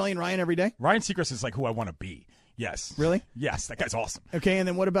watch Kelly and Ryan every day? Ryan Seacrest is like who I want to be. Yes. Really? Yes, that guy's awesome. Okay, and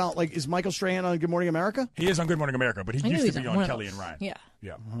then what about, like, is Michael Strahan on Good Morning America? He is on Good Morning America, but he used to be on Kelly and Ryan. Yeah.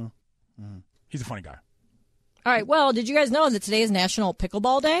 Yeah. He's a funny guy. All right, well, did you guys know that today is National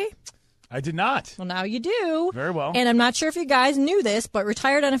Pickleball Day? I did not. Well, now you do. Very well. And I'm not sure if you guys knew this, but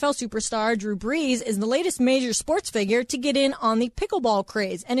retired NFL superstar Drew Brees is the latest major sports figure to get in on the pickleball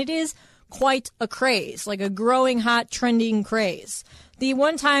craze. And it is quite a craze, like a growing, hot, trending craze. The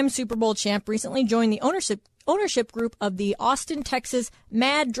one-time Super Bowl champ recently joined the ownership group of the Austin, Texas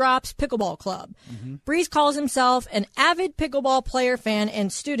Mad Drops Pickleball Club. Brees calls himself an avid pickleball player, fan,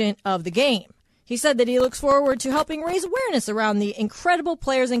 and student of the game. He said that he looks forward to helping raise awareness around the incredible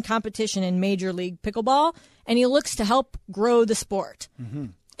players in competition in Major League Pickleball, and he looks to help grow the sport.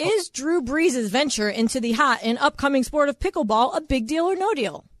 Is Drew Brees' venture into the hot and upcoming sport of pickleball a big deal or no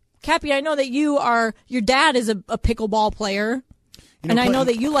deal? Cappy, I know that your dad is a pickleball player, and I know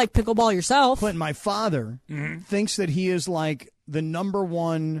that you like pickleball yourself. Clinton, my father thinks that he is like the number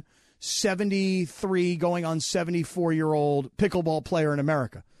one 73 going on 74-year-old pickleball player in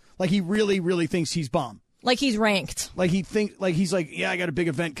America. Like, he really, really thinks he's bomb. Like he's ranked. Like he's like, yeah, I got a big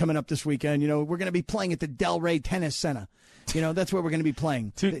event coming up this weekend. We're going to be playing at the Delray Tennis Center. That's where we're going to be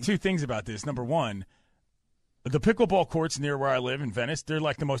playing. Two things about this. Number one, the pickleball courts near where I live in Venice, they're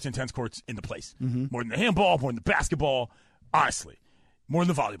like the most intense courts in the place. More than the handball, more than the basketball. Honestly, more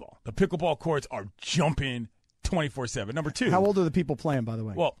than the volleyball. The pickleball courts are jumping 24/7. Number two. How old are the people playing, by the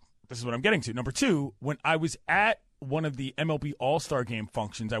way? Well, this is what I'm getting to. Number two, when I was at one of the MLB All-Star Game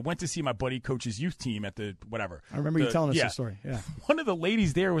functions, I went to see my buddy coach's youth team at the whatever. I remember you telling us this story. Yeah. One of the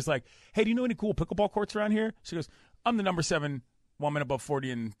ladies there was like, hey, do you know any cool pickleball courts around here? She goes, I'm the number 7 woman above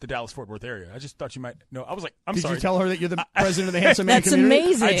 40 in the Dallas-Fort Worth area. I just thought you might know. I was like, I'm sorry. Did you tell her that you're the president of the Handsome Man community?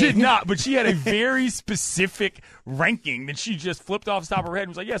 That's amazing. I did not, but she had a very specific ranking that she just flipped off the top of her head and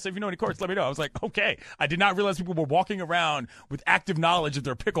was like, yes, if you know any courts, let me know. I was like, okay. I did not realize people were walking around with active knowledge of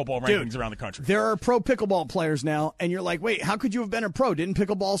their pickleball rankings around the country. There are pro pickleball players now, and you're like, wait, how could you have been a pro? Didn't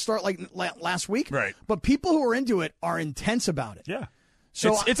pickleball start like last week? Right. But people who are into it are intense about it. Yeah.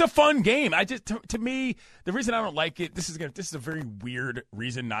 So it's a fun game. I just to me, the reason I don't like it, this is a very weird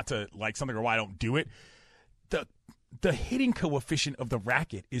reason not to like something or why I don't do it. The hitting coefficient of the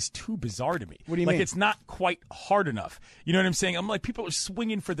racket is too bizarre to me. What do you mean? Like, it's not quite hard enough. You know what I'm saying? I'm like, people are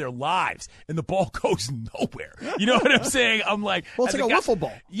swinging for their lives, and the ball goes nowhere. You know what I'm saying? I'm like, well, it's like a wiffle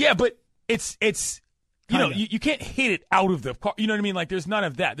ball. Yeah, but it's. You can't hit it out of the car. You know what I mean? Like, there's none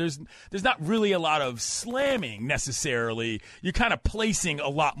of that. There's not really a lot of slamming necessarily. You're kind of placing a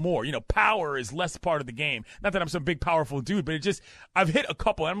lot more. Power is less part of the game. Not that I'm some big, powerful dude, but I've hit a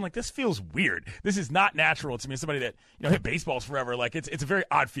couple, and I'm like, this feels weird. This is not natural to me. As somebody that, hit baseballs forever. Like, it's a very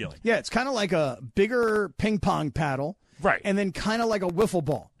odd feeling. Yeah, it's kind of like a bigger ping pong paddle. Right. And then kind of like a wiffle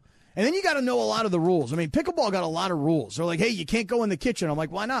ball. And then you got to know a lot of the rules. I mean, pickleball got a lot of rules. They're like, hey, you can't go in the kitchen. I'm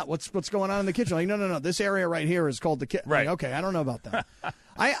like, why not? What's going on in the kitchen? I'm like, no. This area right here is called the kitchen. Right. Like, okay, I don't know about that.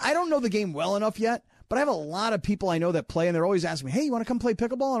 I don't know the game well enough yet, but I have a lot of people I know that play, and they're always asking me, hey, you want to come play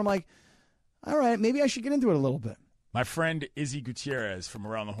pickleball? And I'm like, all right, maybe I should get into it a little bit. My friend Izzy Gutierrez from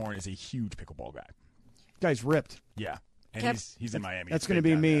Around the Horn is a huge pickleball guy. Guy's ripped. Yeah. And he's in Miami. That's going to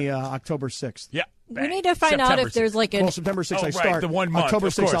be me October 6th. Yeah. We need to find out if there's like September 6th I right, start. The 1 month. October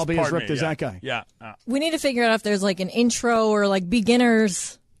 6th I'll be as ripped me, as that guy. Yeah. We need to figure out if there's like an intro or like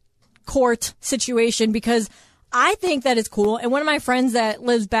beginners court situation, because I think that is cool. And one of my friends that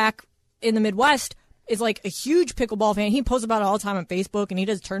lives back in the Midwest is like a huge pickleball fan. He posts about it all the time on Facebook, and he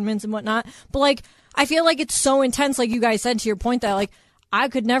does tournaments and whatnot. But like, I feel like it's so intense, like you guys said, to your point, that like I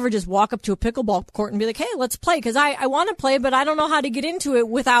could never just walk up to a pickleball court and be like, hey, let's play. Because I want to play, but I don't know how to get into it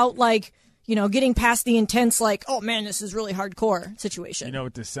without like, you know, getting past the intense, like, oh man, this is really hardcore situation. You know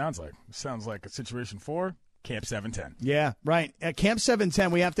what this sounds like? It sounds like a situation for Camp 710. Yeah, right. At Camp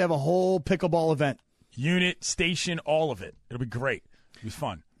 710, we have to have a whole pickleball event. Unit, station, all of it. It'll be great. It'll be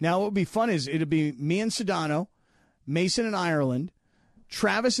fun. Now, what would be fun is it'll be me and Sedano, Mason and Ireland,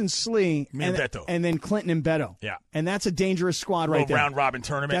 Travis and Slee, and Beto. And then Clinton and Beto. Yeah. And that's a dangerous squad right there. Round-robin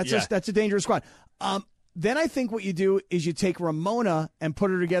tournament, That's a dangerous squad. Then I think what you do is you take Ramona and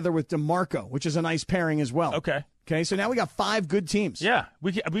put her together with DeMarco, which is a nice pairing as well. Okay, so now we got 5 good teams. Yeah,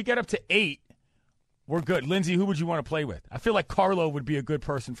 we get up to 8. We're good. Lindsay, who would you want to play with? I feel like Carlo would be a good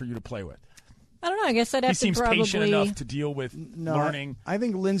person for you to play with. I don't know. I guess I'd have he to probably... seems patient enough to deal with learning. I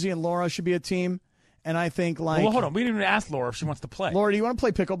think Lindsay and Laura should be a team, and I think like... Well, hold on. We didn't even ask Laura if she wants to play. Laura, do you want to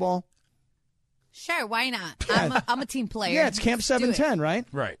play pickleball? Sure, why not? I'm a team player. Yeah, it's Camp 710, right?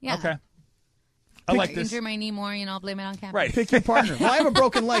 Right. Yeah. Okay. I like this. Injure my knee more, I'll blame it on Cap. Right. Pick your partner. Well, I have a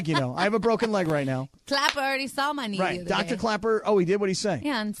broken leg, I have a broken leg right now. Clapper already saw my knee the Right. other Dr. day. Clapper, he did what he say.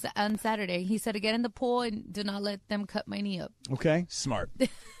 Yeah, on Saturday. He said to get in the pool and do not let them cut my knee up. Okay. Smart.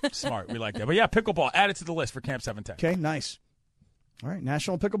 Smart. We like that. But yeah, pickleball. Add it to the list for Camp 710. Okay, nice. All right,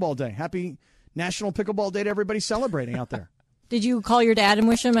 National Pickleball Day. Happy National Pickleball Day to everybody celebrating out there. Did you call your dad and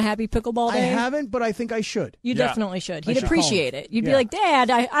wish him a happy pickleball day? I haven't, but I think I should. You definitely should. He'd should appreciate it. You'd be like,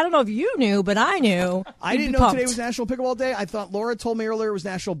 Dad, I don't know if you knew, but I knew. I didn't know today was National Pickleball Day. I thought Laura told me earlier it was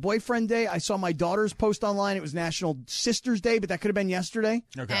National Boyfriend Day. I saw my daughter's post online. It was National Sisters Day, but that could have been yesterday.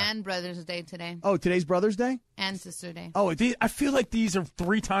 Okay. And Brothers Day today. Oh, today's Brothers Day? And Sister Day. Oh, I feel like these are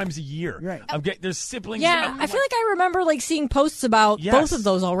 3 times a year. Right. There's siblings. Yeah, I feel like I remember seeing posts about both of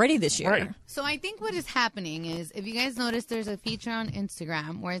those already this year. Right. So I think what is happening is, if you guys notice, there's a feature on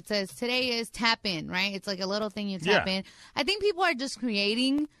Instagram where it says today is tap in, right? It's like a little thing you tap in. I think people are just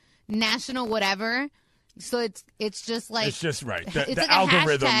creating national whatever. So it's just like it's just right. It's the like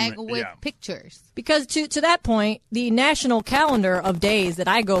algorithm, a hashtag with pictures. Because to that point, the national calendar of days that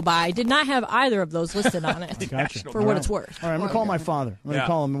I go by did not have either of those listed on it. Gotcha. For what it's worth. All right, I'm going to call my father. I'm going to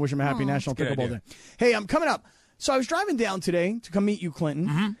call him and wish him a happy National Pickleball Day. Hey, I'm coming up. So I was driving down today to come meet you,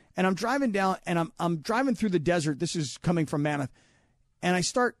 Clinton, and I'm driving down, and I'm driving through the desert. This is coming from Mammoth, and I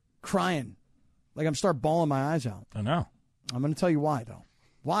start crying, I'm start bawling my eyes out. I know. I'm going to tell you why, though.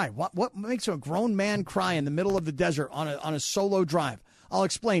 Why? What makes a grown man cry in the middle of the desert on a solo drive? I'll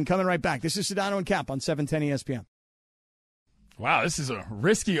explain. Coming right back. This is Sedano and Cap on 710 ESPN. Wow, this is a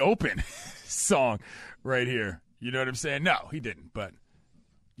risky open song right here. You know what I'm saying? No, he didn't, but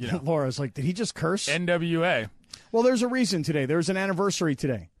Laura's like, did he just curse? NWA. Well, there's a reason today. There's an anniversary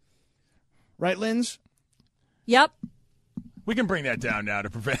today. Right, Linz? Yep. We can bring that down now to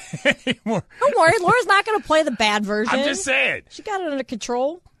prevent any more. Don't worry, Laura's not going to play the bad version. I'm just saying. She got it under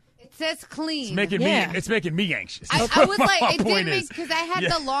control. It says clean. It's making me anxious. I was like, it didn't make, because I had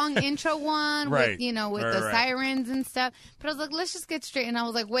the long intro one with the sirens and stuff. But I was like, let's just get straight. And I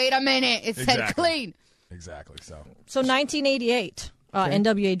was like, wait a minute. It said clean. Exactly. So 1988,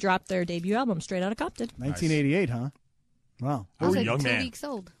 NWA dropped their debut album, Straight Outta Compton. 1988, huh? Wow. I was a young 2 man. weeks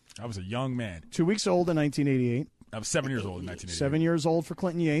old. I was a young man. 2 weeks old in 1988. I was 7 years old in 1988. 7 years old for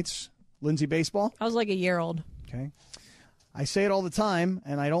Clinton Yates. Lindsay Baseball. I was like a year old. Okay. I say it all the time,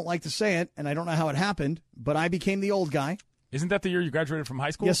 and I don't like to say it, and I don't know how it happened, but I became the old guy. Isn't that the year you graduated from high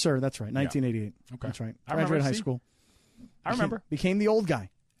school? Yes, sir. That's right. 1988. Yeah. Okay. That's right. I remember. Graduated high school. I remember. Became the old guy.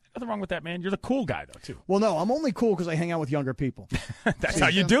 Nothing wrong with that, man. You're the cool guy, though, too. Well, no, I'm only cool because I hang out with younger people. That's how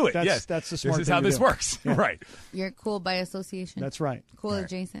you do it. That's the smart This is thing how to this do. works. Yeah. Right. You're cool by association. That's right. Cool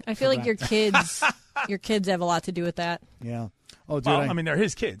adjacent. I feel like your kids have a lot to do with that. Yeah. Oh, dude. Well, I mean, they're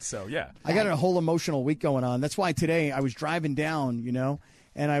his kids, so yeah. I got a whole emotional week going on. That's why today I was driving down,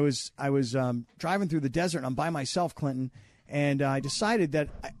 and I was driving through the desert, and I'm by myself, Clinton, and I decided that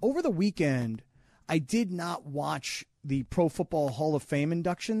over the weekend I did not watch the Pro Football Hall of Fame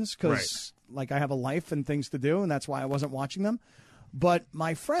inductions because, I have a life and things to do, and that's why I wasn't watching them. But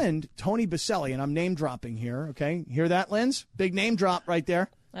my friend, Tony Baselli, and I'm name dropping here, okay? Hear that, Linz? Big name drop right there.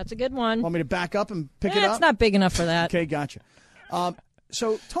 That's a good one. Want me to back up and pick it up? It's not big enough for that. Okay, gotcha.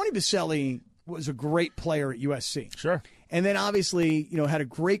 So Tony Baselli was a great player at USC. Sure. And then obviously, had a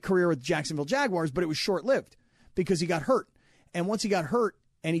great career with Jacksonville Jaguars, but it was short-lived because he got hurt. And once he got hurt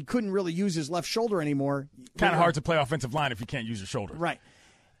and he couldn't really use his left shoulder anymore. Kind of hard to play offensive line if you can't use your shoulder. Right.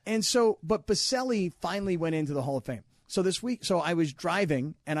 And so, but Baselli finally went into the Hall of Fame. So this week, so I was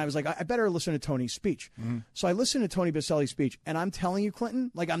driving, and I was like, I better listen to Tony's speech. So I listened to Tony Boselli's speech, and I'm telling you, Clinton,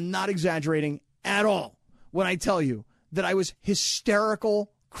 like I'm not exaggerating at all when I tell you that I was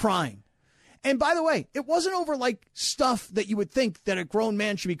hysterical crying. And by the way, it wasn't over like stuff that you would think that a grown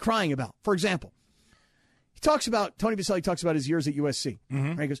man should be crying about. For example, Tony Boselli talks about his years at USC.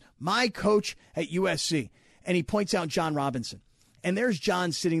 Right? He goes, my coach at USC. And he points out John Robinson. And there's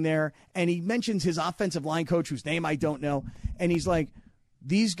John sitting there, and he mentions his offensive line coach, whose name I don't know. And he's like,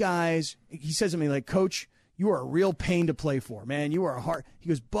 these guys, he says to me, like, Coach, you are a real pain to play for, man. You are a hard. He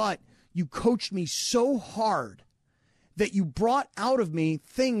goes, but you coached me so hard that you brought out of me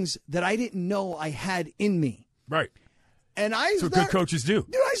things that I didn't know I had in me. Right. And that's what good coaches do.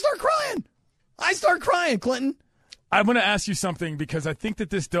 Dude, I start crying, Clinton. I'm going to ask you something because I think that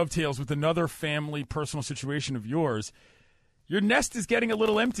this dovetails with another family personal situation of yours. Your nest is getting a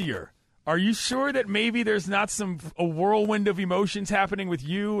little emptier. Are you sure that maybe there's not a whirlwind of emotions happening with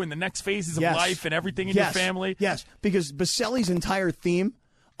you and the next phases of life and everything in your family? Yes, because Boselli's entire theme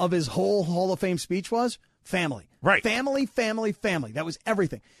of his whole Hall of Fame speech was family. Right. Family, family, family. That was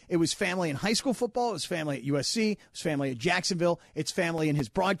everything. It was family in high school football. It was family at USC. It was family at Jacksonville. It's family in his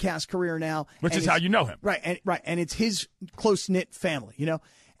broadcast career now. Which is how you know him. Right. And it's his close-knit family, you know.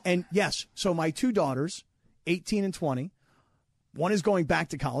 And, yes, so my two daughters, 18 and 20, one is going back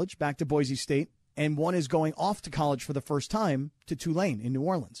to college, back to Boise State, and one is going off to college for the first time to Tulane in New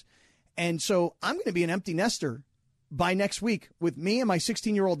Orleans. And so I'm going to be an empty nester by next week with me and my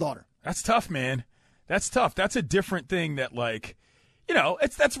 16-year-old daughter. That's tough, man. That's tough. That's a different thing that, like, you know,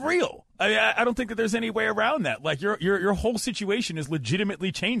 that's real. I don't think that there's any way around that. Like, your whole situation is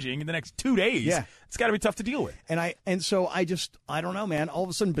legitimately changing in the next 2 days. Yeah. It's got to be tough to deal with. And so I don't know, man. All of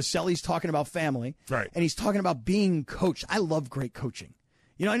a sudden, Boselli's talking about family. Right. And he's talking about being coached. I love great coaching.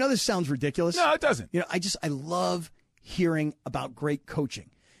 You know, I know this sounds ridiculous. No, it doesn't. You know, I love hearing about great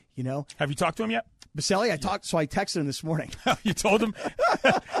coaching. You know? Have you talked to him yet? Boselli, I texted him this morning. You told him?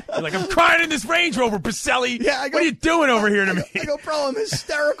 You're like, I'm crying in this Range Rover, Boselli. Yeah, what are you doing over here to me? I go, bro, I'm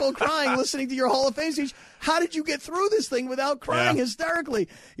hysterical crying listening to your Hall of Fame speech. How did you get through this thing without crying hysterically?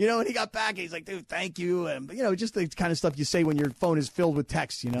 You know, and he got back and he's like, dude, thank you. And, you know, just the kind of stuff you say when your phone is filled with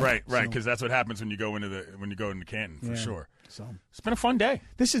text, you know? Right, because that's what happens when you go into Canton, for sure. So it's been a fun day.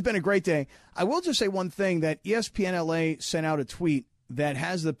 This has been a great day. I will just say one thing, that ESPN LA sent out a tweet that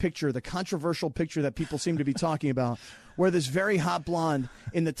has the picture, the controversial picture that people seem to be talking about, where this very hot blonde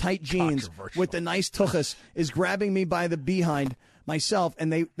in the tight jeans with the nice tuchus is grabbing me by the behind, myself,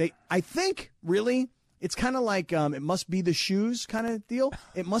 and they I think, really, it's kind of like it must be the shoes kind of deal.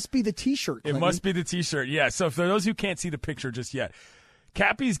 It must be the T-shirt. Clinton. It must be the T-shirt, yeah. So for those who can't see the picture just yet,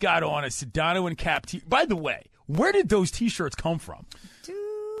 Cappy's got on a Sedano and Cap T. By the way, where did those T-shirts come from?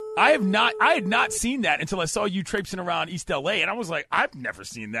 I had not seen that until I saw you traipsing around East LA, and I was like, I've never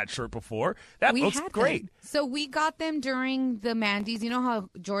seen that shirt before. That looks great. So we got them during the Mandy's. You know how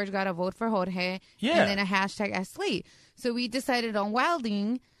George got a vote for Jorge? Yeah. And then a hashtag Ask Slate. So we decided on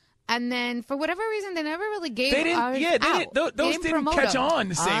Wilding, and then for whatever reason, they never really gave ours out. Those didn't catch on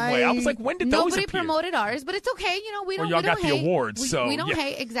the same way. I was like, when did those appear? Nobody promoted ours, but it's okay. You know, we don't. Well, y'all got the awards, so we don't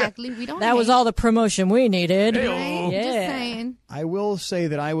hate. Exactly, we don't. That was all the promotion we needed. Right? Yeah. Just saying. I will say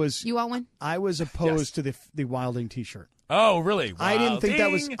that I was. You want one? I was opposed to the Wilding T-shirt. Oh, really? I didn't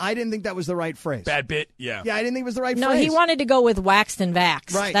think that was the right phrase. Bad bit, yeah. Yeah, I didn't think it was the right phrase. No, he wanted to go with waxed and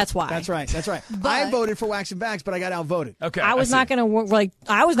vaxxed. Right. That's why. That's right. I voted for wax and vax, but I got outvoted. Okay. I was not going to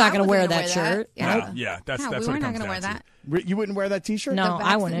wear that shirt. Yeah, that's what it comes down to. Wear that. You wouldn't wear that T-shirt? No,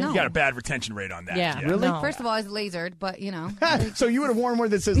 I wouldn't. You got a bad retention rate on that. Yeah. Really? No. First of all, it's lasered, but you know. So you would have worn one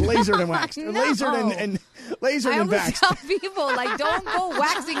that says lasered and waxed. No. Lasered and lasered and I waxed. always tell people, like, don't go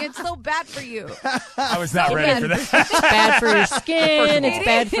waxing. It's so bad for you. I was not ready for that. It's bad for your skin. It's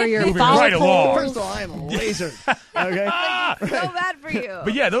bad for your Moving right along. First of all, I'm lasered. Okay? So bad for you.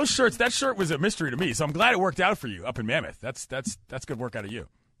 But yeah, those shirts, that shirt was a mystery to me, so I'm glad it worked out for you up in Mammoth. That's good work out of you.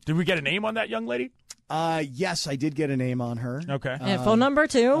 Did we get a name on that young lady? Yes, I did get a name on her. Okay. And phone number,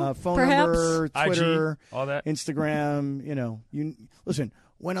 too, phone perhaps? number, Twitter, IG, all that. Instagram, you know. Listen,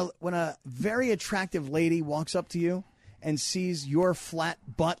 when a very attractive lady walks up to you and sees your flat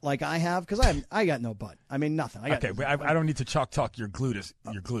butt like I have, because I got no butt. I mean, nothing. I don't need to talk your glutes.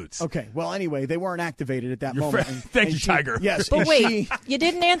 Okay. Well, anyway, they weren't activated at that moment. Thank you, Tiger. Yes. But wait, you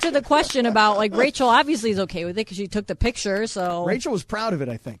didn't answer the question about, like, Rachel obviously is okay with it because she took the picture, so. Rachel was proud of it,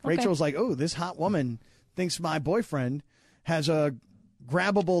 I think. Okay. Rachel was like, oh, this hot woman thinks my boyfriend has a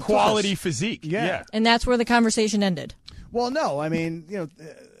grabbable quality tuchus. physique. Yeah. And that's where the conversation ended. Well, no, I mean, you know,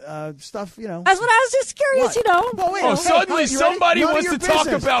 stuff, you know. That's what I was just curious, What? you know. Well, wait, Oh, okay. suddenly You ready? somebody None of wants your to talk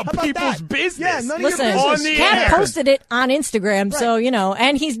business. about How people's that? business. Yeah, none of Listen, your business. on the Cat air. posted it on Instagram, so, you know,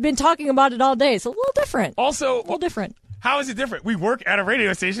 and he's been talking about it all day. It's a little different. Also, A little different. how is it different? We work at a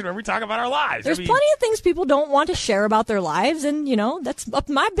radio station where we talk about our lives. There's plenty of things people don't want to share about their lives, and, you know, that's up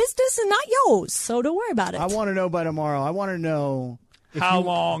my business and not yours, so don't worry about it. I want to know by tomorrow. I want to know how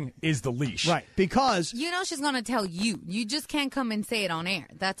long is the leash? Right, because You know she's going to tell you. You just can't come and say it on air.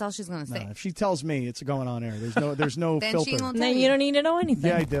 That's all she's going to say. if she tells me it's going on air, there's no Then filter. she gonna then you don't need to know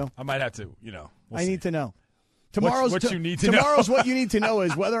anything. Yeah, I do. I might have to, you know. I need to know. What you need to know. Tomorrow's what you need to know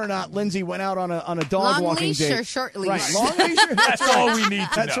is whether or not Lindsay went out on a dog Long walking leash date. or short leash? Right, long leash. That's all we need to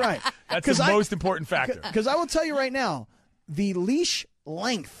That's know. right. That's 'Cause the I- most important factor. Because I will tell you right now, the leash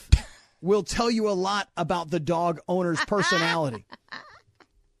length will tell you a lot about the dog owner's personality.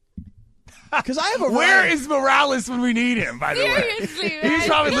 Because I have a Where is Morales when we need him, by the Seriously, way? He's right?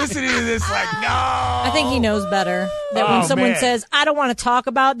 probably listening to this like, no. I think he knows better. That when Oh, someone man. says, I don't want to talk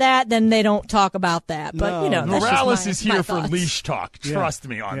about that, then they don't talk about that. But, you know, that's just Morales my- is my here for thoughts. leash talk. Trust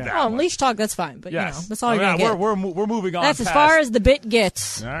me on that. Oh, one. leash talk, that's fine. But, Yes. you know, that's all you're going to get. We're moving on. That's as past- far as the bit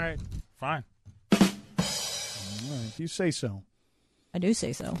gets. All right, fine. All right, if you say so. I do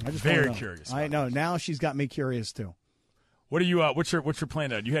say so. I just Very wanna know. curious. I know. Now she's got me curious, too. What are you? What's your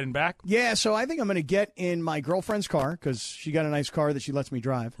plan? You heading back? Yeah, so I think I'm going to get in my girlfriend's car because she got a nice car that she lets me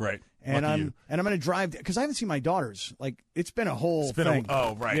drive. Right. And Lucky I'm you. going to drive because I haven't seen my daughters. Like it's been a whole It's been thing.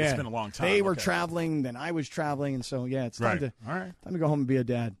 right. Yeah. It's been a long time. They were Okay. traveling, then I was traveling, and so yeah, it's time Right. to All right. time to go home and be a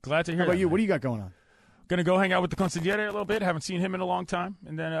dad. Glad to hear How about that, you? man. What do you got going on? Gonna go hang out with the consigliere a little bit. Haven't seen him in a long time,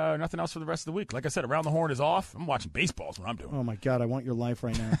 and then nothing else for the rest of the week. Like I said, Around the Horn is off. I'm watching baseball. Is what I'm doing. Oh my God, I want your life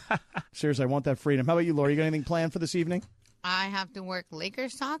right now. Seriously, I want that freedom. How about you, Laura? You got anything planned for this evening? I have to work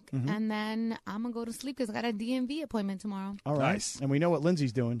Lakers talk, and then I'm going to go to sleep because I got a DMV appointment tomorrow. All right. Nice. And we know what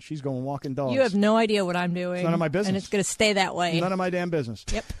Lindsay's doing. She's going walking dogs. You have no idea what I'm doing. It's none of my business. And it's going to stay that way. None of my damn business.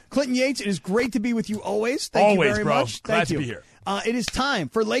 Yep. Clinton Yates, it is great to be with you always. Thank you Always, very bro. much. Glad Thank to you. be here. It is time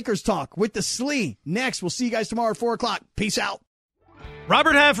for Lakers Talk with the Slee. Next, we'll see you guys tomorrow at 4 o'clock. Peace out.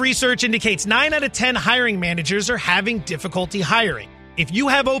 Robert Half research indicates 9 out of 10 hiring managers are having difficulty hiring. If you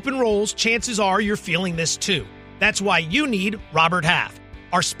have open roles, chances are you're feeling this too. That's why you need Robert Half.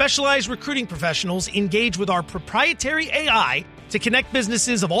 Our specialized recruiting professionals engage with our proprietary AI to connect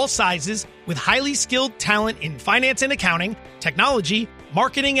businesses of all sizes with highly skilled talent in finance and accounting, technology,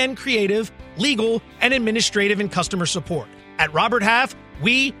 marketing and creative, legal, and administrative and customer support. At Robert Half,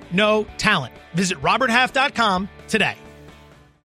 we know talent. Visit roberthalf.com today.